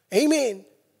 Amen.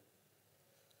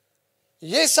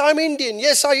 Yes, I'm Indian.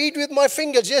 Yes, I eat with my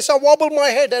fingers. Yes, I wobble my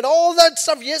head and all that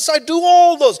stuff. Yes, I do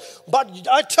all those. But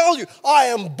I tell you, I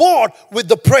am bought with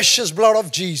the precious blood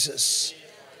of Jesus.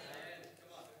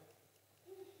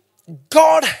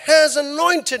 God has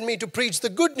anointed me to preach the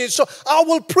good news, so I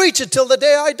will preach it till the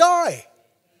day I die.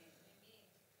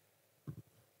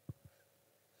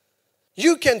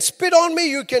 You can spit on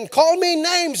me, you can call me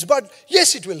names, but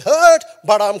yes, it will hurt,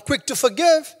 but I'm quick to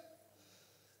forgive.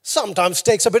 Sometimes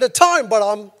takes a bit of time, but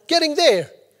I'm getting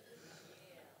there.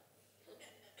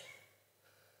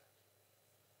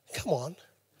 Come on,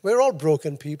 we're all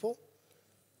broken people.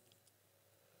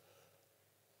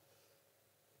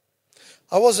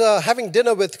 I was having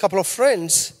dinner with a couple of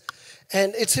friends,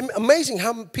 and it's amazing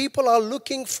how people are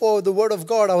looking for the Word of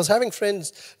God. I was having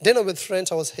dinner with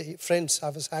friends. I was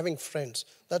having friends.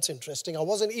 That's interesting. I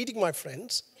wasn't eating my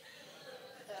friends.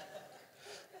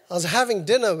 I was having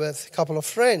dinner with a couple of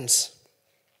friends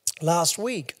last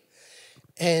week.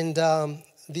 And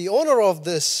the owner of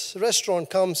this restaurant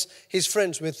comes, he's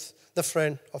friends with the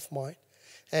friend of mine.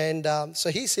 And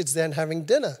so he sits there and having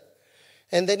dinner.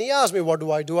 And then he asked me, what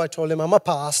do? I told him, I'm a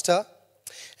pastor.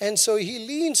 And so he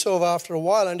leans over after a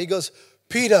while and he goes,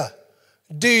 Peter,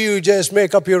 do you just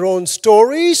make up your own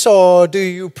stories or do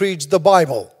you preach the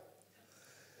Bible?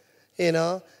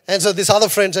 And so this other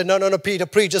friend said, no, Peter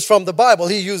preaches from the Bible.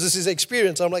 He uses his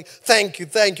experience. I'm like, thank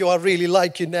you, I really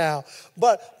like you now.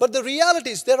 But the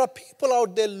reality is there are people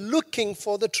out there looking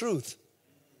for the truth.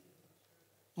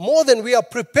 more than we are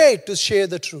prepared to share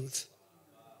the truth.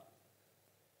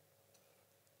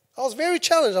 I was very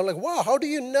challenged. I'm like, wow, how do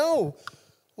you know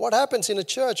what happens in a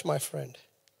church, my friend?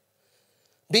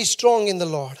 Be strong in the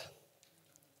Lord.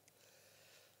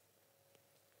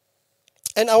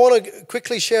 And I want to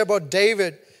quickly share about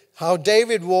David, how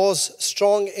David was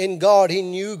strong in God. He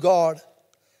knew God.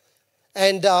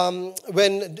 And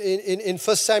when in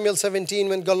 1 Samuel 17,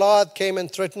 when Goliath came and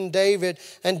threatened David,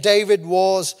 and David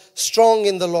was strong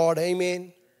in the Lord.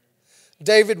 Amen.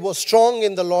 David was strong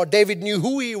in the Lord. David knew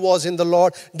who he was in the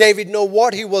Lord. David knew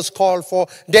what he was called for.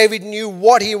 David knew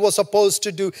what he was supposed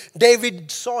to do. David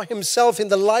saw himself in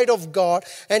the light of God,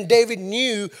 and David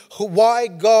knew why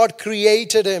God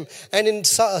created him. And in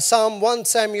Psalm 1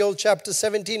 Samuel chapter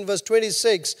 17 verse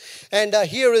 26, and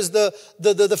here is the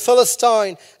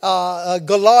Philistine,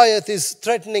 Goliath is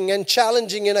threatening and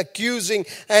challenging and accusing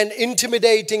and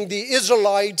intimidating the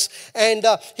Israelites. And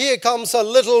here comes a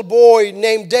little boy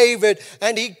named David,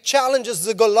 and he challenges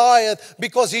the Goliath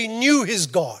because he knew his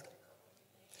God.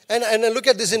 And look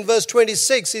at this in verse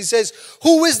 26. He says,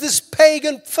 who is this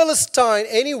pagan Philistine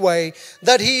anyway,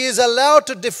 that he is allowed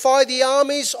to defy the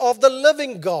armies of the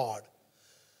living God?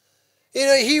 You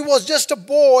know, he was just a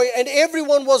boy, and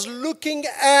everyone was looking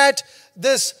at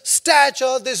this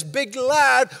stature, this big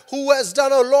lad who has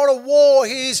done a lot of war.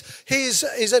 He's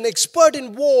an expert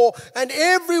in war, and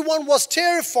everyone was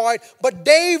terrified. But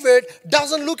David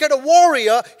doesn't look at a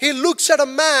warrior. He looks at a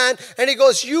man, and he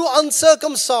goes, you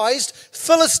uncircumcised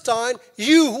Philistine,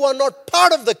 you who are not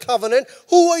part of the covenant,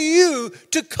 who are you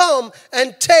to come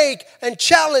and take and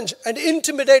challenge and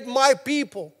intimidate my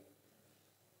people?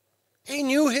 He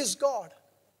knew his God.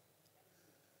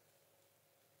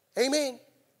 Amen.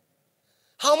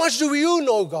 How much do you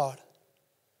know God?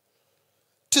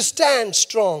 To stand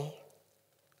strong.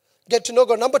 Get to know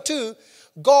God. Number 2,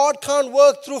 God can't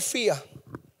work through fear.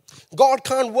 God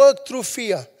can't work through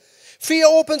fear. Fear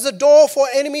opens the door for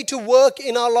enemy to work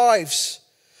in our lives.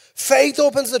 Faith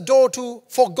opens the door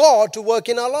for God to work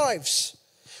in our lives.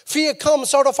 Fear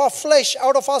comes out of our flesh,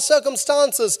 out of our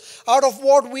circumstances, out of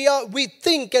what we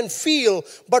think and feel.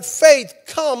 But faith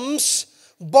comes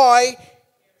by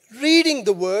reading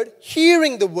the word,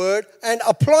 hearing the word, and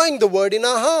applying the word in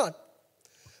our heart.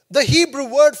 The Hebrew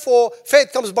word for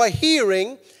faith comes by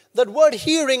hearing. That word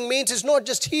hearing means it's not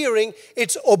just hearing,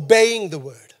 it's obeying the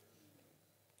word.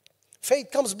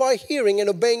 Faith comes by hearing and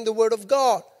obeying the word of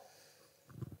God.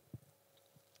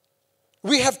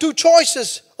 We have 2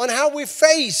 choices on how we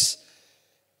face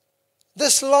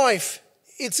this life.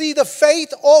 It's either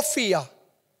faith or fear.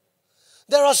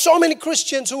 There are so many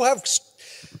Christians who have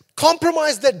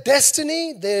compromised their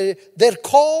destiny, their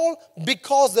call,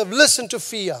 because they've listened to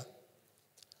fear.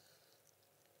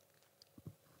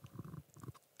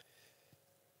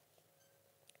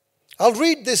 I'll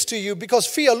read this to you because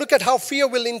fear, look at how fear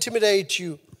will intimidate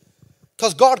you.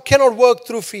 Because God cannot work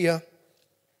through fear.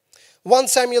 1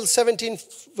 Samuel 17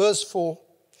 verse 4.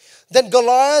 Then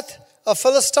Goliath, a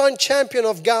Philistine champion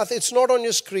of Gath, it's not on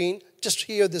your screen, just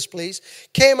hear this please,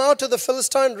 came out of the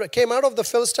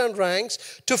Philistine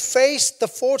ranks to face the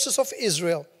forces of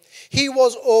Israel. He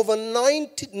was over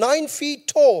 9 feet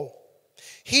tall.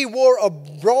 He wore a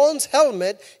bronze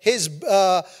helmet. His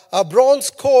a bronze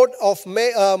coat of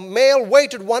mail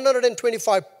weighted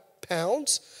 125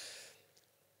 pounds.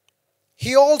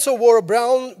 He also wore a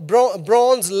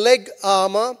bronze leg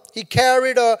armor. He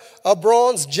carried a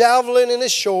bronze javelin in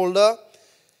his shoulder,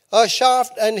 a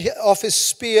shaft of his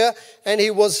spear, and he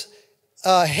was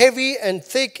heavy and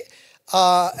thick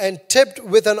and tipped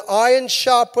with an iron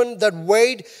sharpened that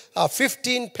weighed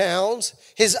 15 pounds.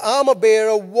 His armor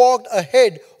bearer walked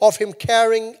ahead of him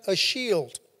carrying a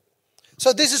shield.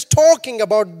 So this is talking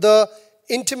about the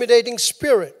intimidating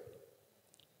spirit.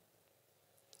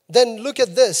 Then look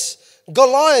at this.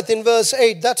 Goliath in verse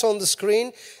 8, that's on the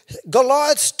screen.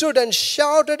 Goliath stood and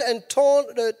shouted a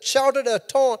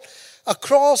taunt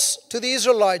across to the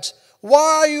Israelites.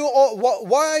 Why are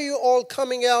you all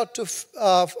coming out to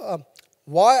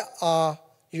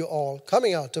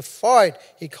fight?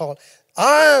 He called.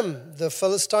 I am the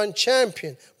Philistine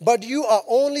champion, but you are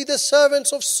only the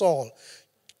servants of Saul.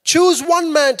 Choose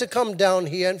one man to come down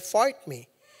here and fight me.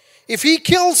 If he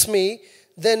kills me,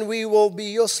 then we will be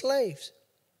your slaves.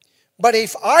 But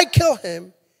if I kill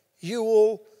him, you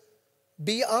will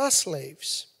be our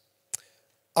slaves.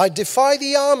 I defy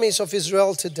the armies of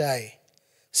Israel today.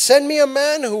 Send me a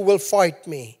man who will fight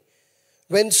me.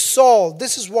 When Saul,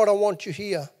 this is what I want you to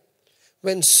hear.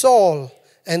 When Saul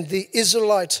and the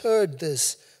Israelites heard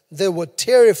this, they were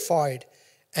terrified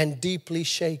and deeply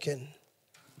shaken.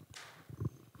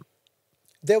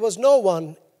 There was no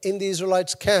one in the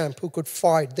Israelites' camp who could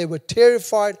fight. They were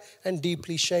terrified and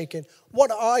deeply shaken.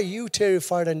 What are you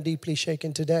terrified and deeply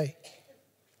shaken today?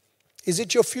 Is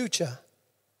it your future?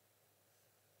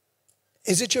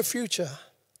 Is it your future?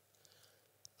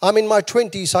 I'm in my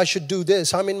 20s, I should do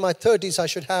this. I'm in my 30s, I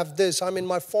should have this. I'm in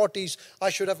my 40s,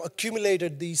 I should have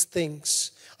accumulated these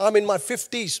things. I'm in my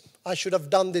 50s, I should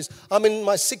have done this. I'm in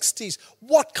my 60s.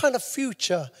 What kind of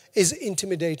future is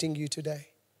intimidating you today?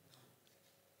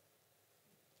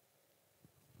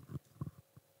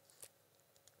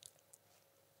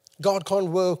 God can't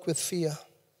work with fear.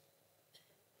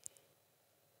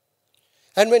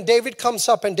 And when David comes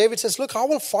up and David says, look, I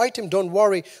will fight him, don't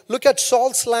worry. Look at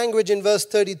Saul's language in verse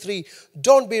 33.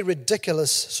 Don't be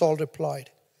ridiculous, Saul replied.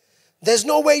 There's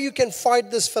no way you can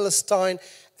fight this Philistine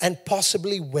and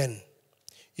possibly win.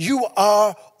 You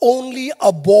are only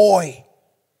a boy.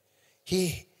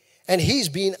 He's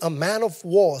been a man of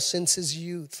war since his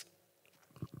youth.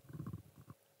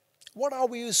 What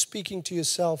are you speaking to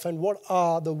yourself, and what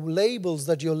are the labels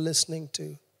that you're listening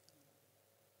to?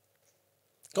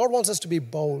 God wants us to be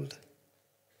bold.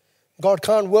 God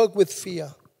can't work with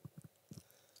fear.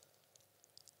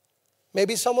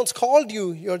 Maybe someone's called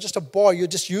you. You're just a boy. You're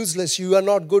just useless. You are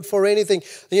not good for anything.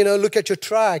 Look at your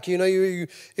track.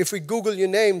 If we Google your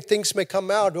name, things may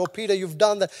come out. Oh, Peter, you've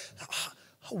done that.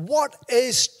 What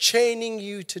is chaining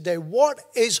you today? What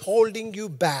is holding you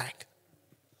back?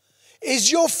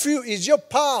 Is your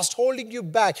past holding you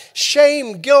back?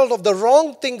 Shame, guilt of the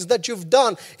wrong things that you've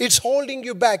done, it's holding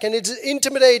you back and it's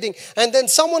intimidating. And then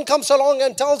someone comes along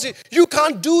and tells you, you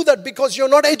can't do that because you're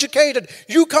not educated.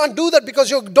 You can't do that because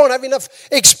you don't have enough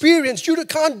experience. You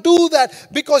can't do that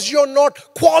because you're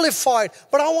not qualified.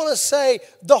 But I want to say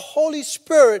the Holy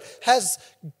Spirit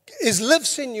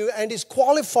lives in you and is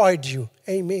qualified you.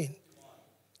 Amen.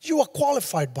 You are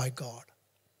qualified by God.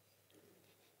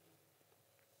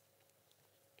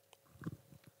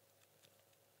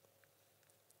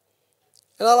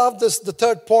 And I love this. The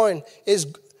third point is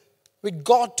we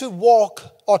got to walk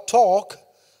or talk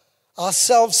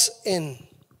ourselves in.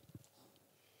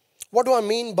 What do I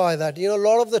mean by that? A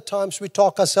lot of the times we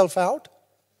talk ourselves out.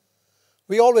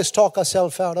 We always talk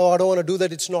ourselves out. Oh, I don't want to do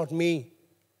that. It's not me.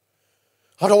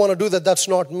 I don't want to do that. That's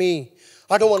not me.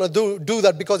 I don't want to do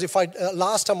that because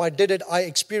last time I did it, I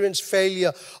experienced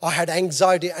failure. I had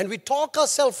anxiety. And we talk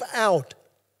ourselves out.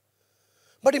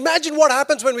 But imagine what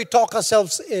happens when we talk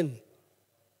ourselves in.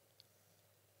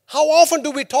 How often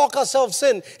do we talk ourselves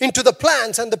into the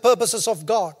plans and the purposes of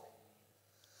God?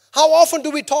 How often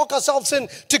do we talk ourselves in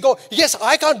to go, yes,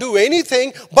 I can't do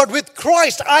anything, but with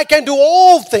Christ I can do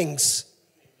all things.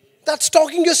 That's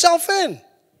talking yourself in.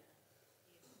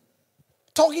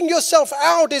 Talking yourself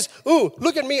out is,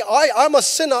 look at me, I'm a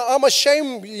sinner, I'm a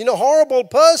shame, horrible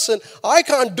person. I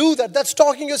can't do that. That's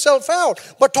talking yourself out.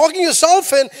 But talking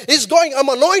yourself in is going, I'm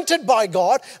anointed by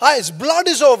God. His blood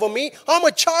is over me. I'm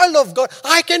a child of God.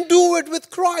 I can do it with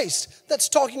Christ. That's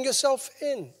talking yourself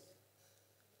in.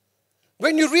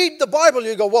 When you read the Bible,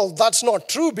 you go, well, that's not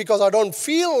true because I don't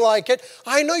feel like it.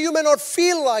 I know you may not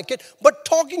feel like it, but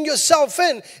talking yourself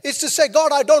in is to say,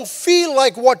 God, I don't feel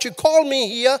like what you call me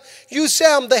here. You say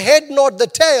I'm the head, not the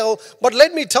tail, but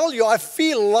let me tell you, I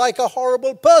feel like a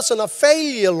horrible person, a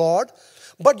failure, Lord.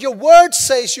 But your word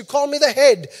says you call me the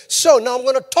head. So now I'm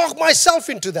going to talk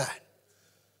myself into that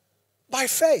by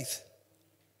faith.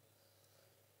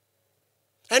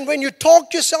 And when you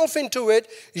talk yourself into it,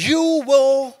 you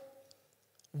will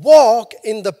walk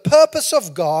in the purpose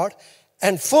of God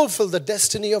and fulfill the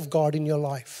destiny of God in your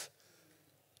life.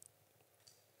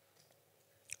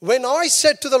 When I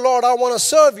said to the Lord, I want to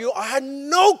serve you, I had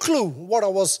no clue what I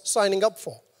was signing up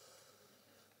for.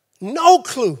 No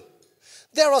clue.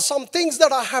 There are some things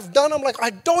that I have done, I'm like,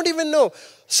 I don't even know.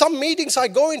 Some meetings I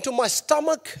go into, my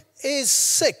stomach is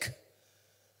sick.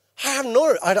 I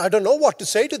don't know what to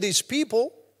say to these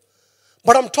people,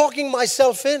 but I'm talking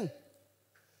myself in.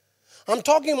 I'm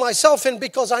talking myself in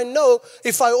because I know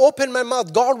if I open my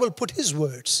mouth, God will put His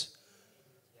words.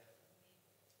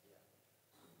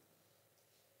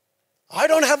 I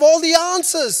don't have all the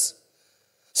answers.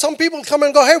 Some people come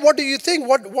and go, hey, what do you think?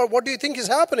 What do you think is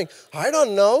happening? I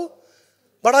don't know.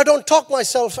 But I don't talk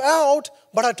myself out,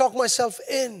 but I talk myself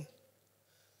in.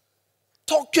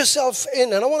 Talk yourself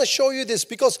in. And I want to show you this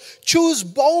because choose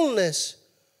boldness.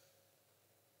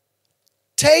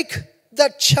 Take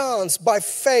that chance by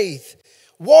faith.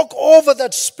 Walk over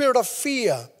that spirit of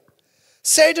fear.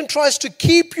 Satan tries to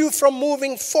keep you from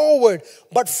moving forward,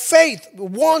 but faith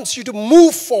wants you to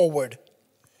move forward.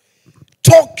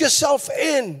 Talk yourself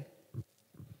in.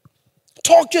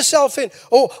 Talk yourself in.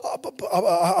 Oh,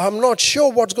 I'm not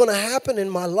sure what's going to happen in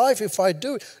my life if I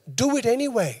do it. Do it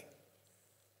anyway.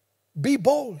 Be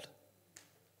bold.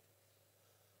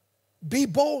 Be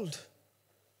bold.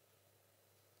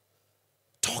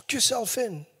 Talk yourself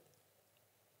in.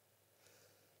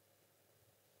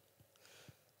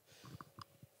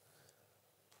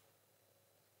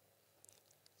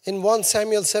 In 1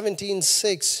 Samuel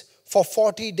 17:6, for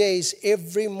 40 days,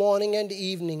 every morning and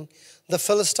evening, the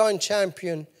Philistine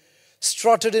champion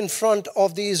strutted in front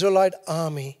of the Israelite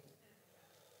army.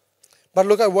 But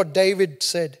look at what David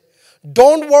said.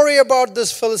 Don't worry about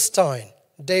this Philistine.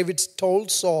 David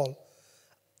told Saul,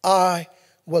 I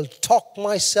will talk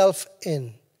myself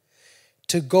in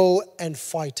to go and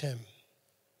fight him.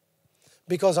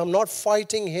 Because I'm not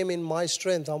fighting him in my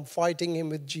strength, I'm fighting him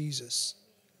with Jesus.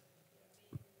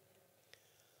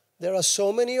 There are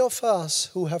so many of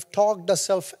us who have talked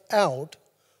ourselves out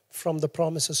from the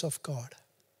promises of God.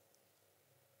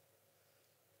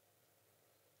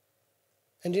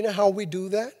 And you know how we do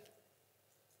that?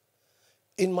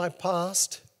 In my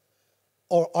past,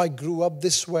 or I grew up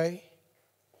this way,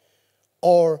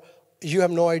 or you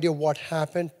have no idea what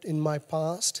happened in my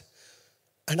past,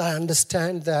 and I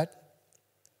understand that,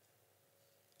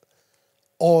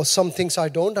 or some things I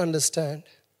don't understand.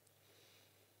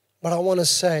 But I want to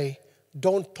say,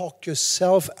 don't talk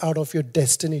yourself out of your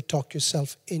destiny, talk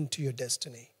yourself into your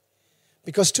destiny.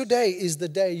 Because today is the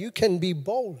day you can be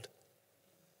bold.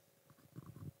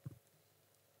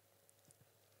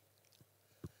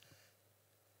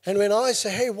 And when I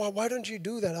say, hey, why don't you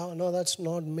do that? Oh, no, that's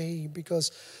not me.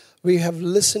 Because we have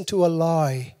listened to a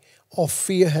lie or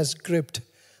fear has gripped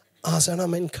us. And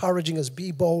I'm encouraging us,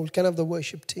 be bold. Can I have the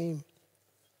worship team?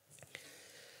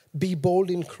 Be bold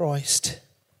in Christ.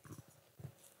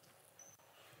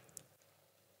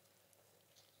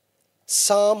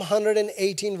 Psalm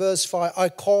 118 verse 5, I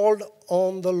called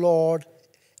on the Lord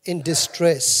in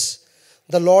distress.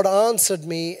 The Lord answered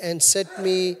me and set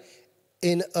me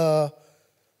in a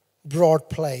broad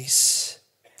place.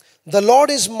 The Lord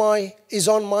is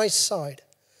on my side.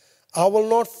 I will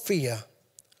not fear.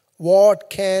 What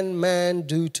can man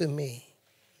do to me?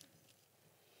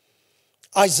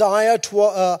 Isaiah,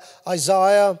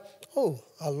 oh,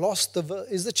 I lost the verse.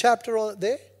 Is the chapter on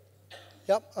there?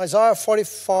 Yep, Isaiah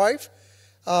 45,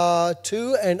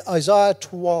 2 and Isaiah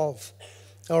 12.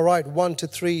 All right, 1 to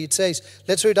 3. It says,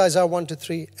 let's read Isaiah 1 to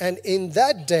 3. And in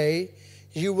that day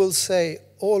you will say,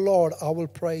 O Lord, I will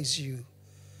praise you.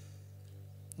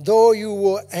 Though you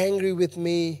were angry with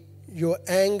me, your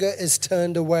anger is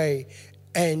turned away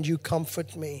and you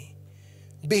comfort me.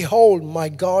 Behold, my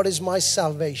God is my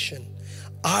salvation.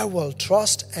 I will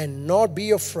trust and not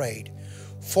be afraid.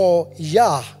 For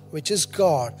Yah, which is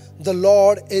God, the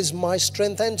Lord is my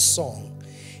strength and song.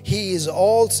 He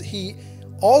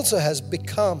also has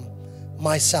become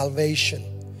my salvation.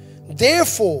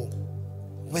 Therefore,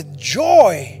 with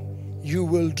joy you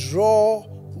will draw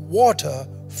water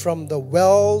from the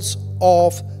wells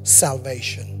of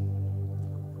salvation.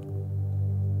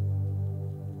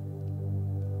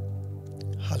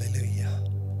 Hallelujah.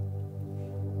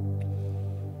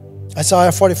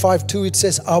 Isaiah 45:2, it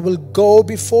says, I will go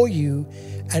before you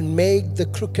and make the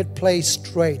crooked place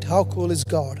straight. How cool is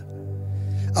God?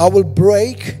 I will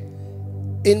break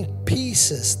in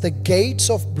pieces the gates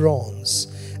of bronze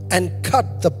and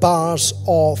cut the bars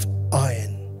of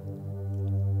iron.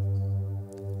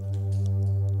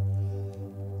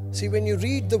 See, when you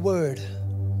read the word,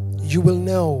 you will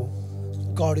know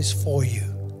God is for you.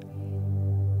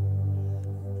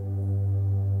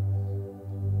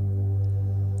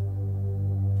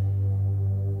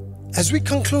 As we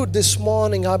conclude this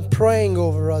morning, I'm praying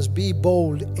over us, be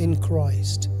bold in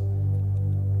Christ.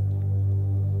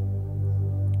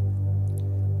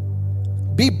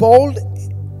 Be bold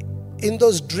in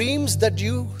those dreams that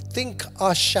you think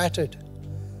are shattered.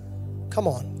 Come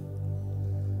on.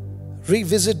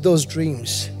 Revisit those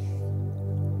dreams.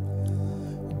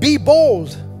 Be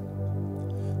bold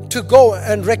to go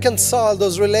and reconcile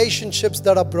those relationships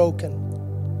that are broken.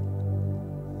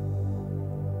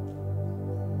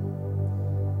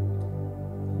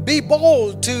 Be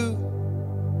bold to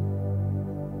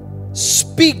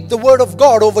speak the word of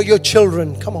God over your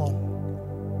children. Come on.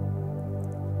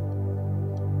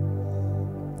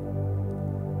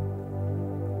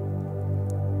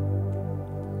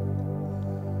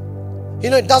 You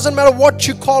know, it doesn't matter what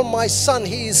you call my son,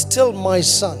 he is still my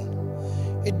son.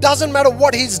 It doesn't matter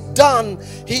what he's done,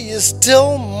 he is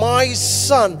still my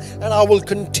son. And I will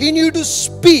continue to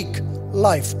speak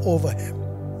life over him.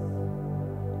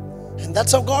 And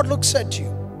that's how God looks at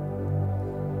you.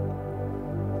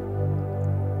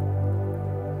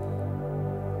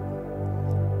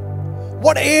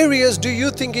 What areas do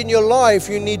you think in your life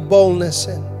you need boldness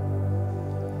in?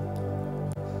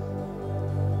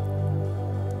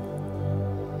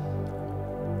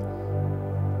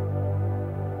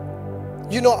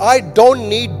 You know, I don't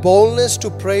need boldness to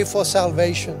pray for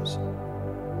salvations.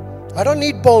 I don't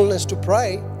need boldness to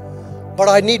pray, but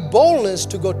I need boldness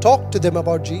to go talk to them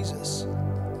about Jesus.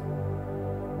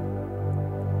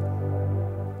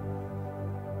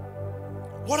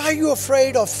 What are you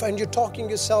afraid of? And you're talking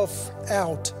yourself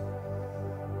out.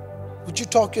 Would you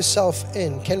talk yourself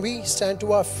in? Can we stand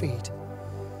to our feet?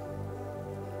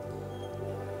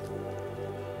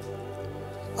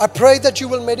 I pray that you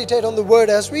will meditate on the word.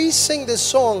 As we sing this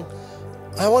song,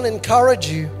 I want to encourage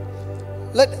you.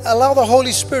 Allow the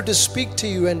Holy Spirit to speak to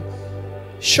you and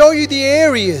show you the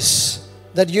areas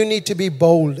that you need to be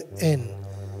bold in.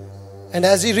 And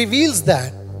as He reveals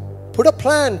that, put a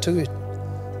plan to it.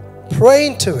 Pray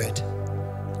into it.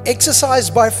 Exercise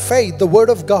by faith the word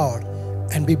of God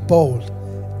and be bold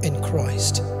in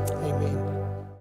Christ.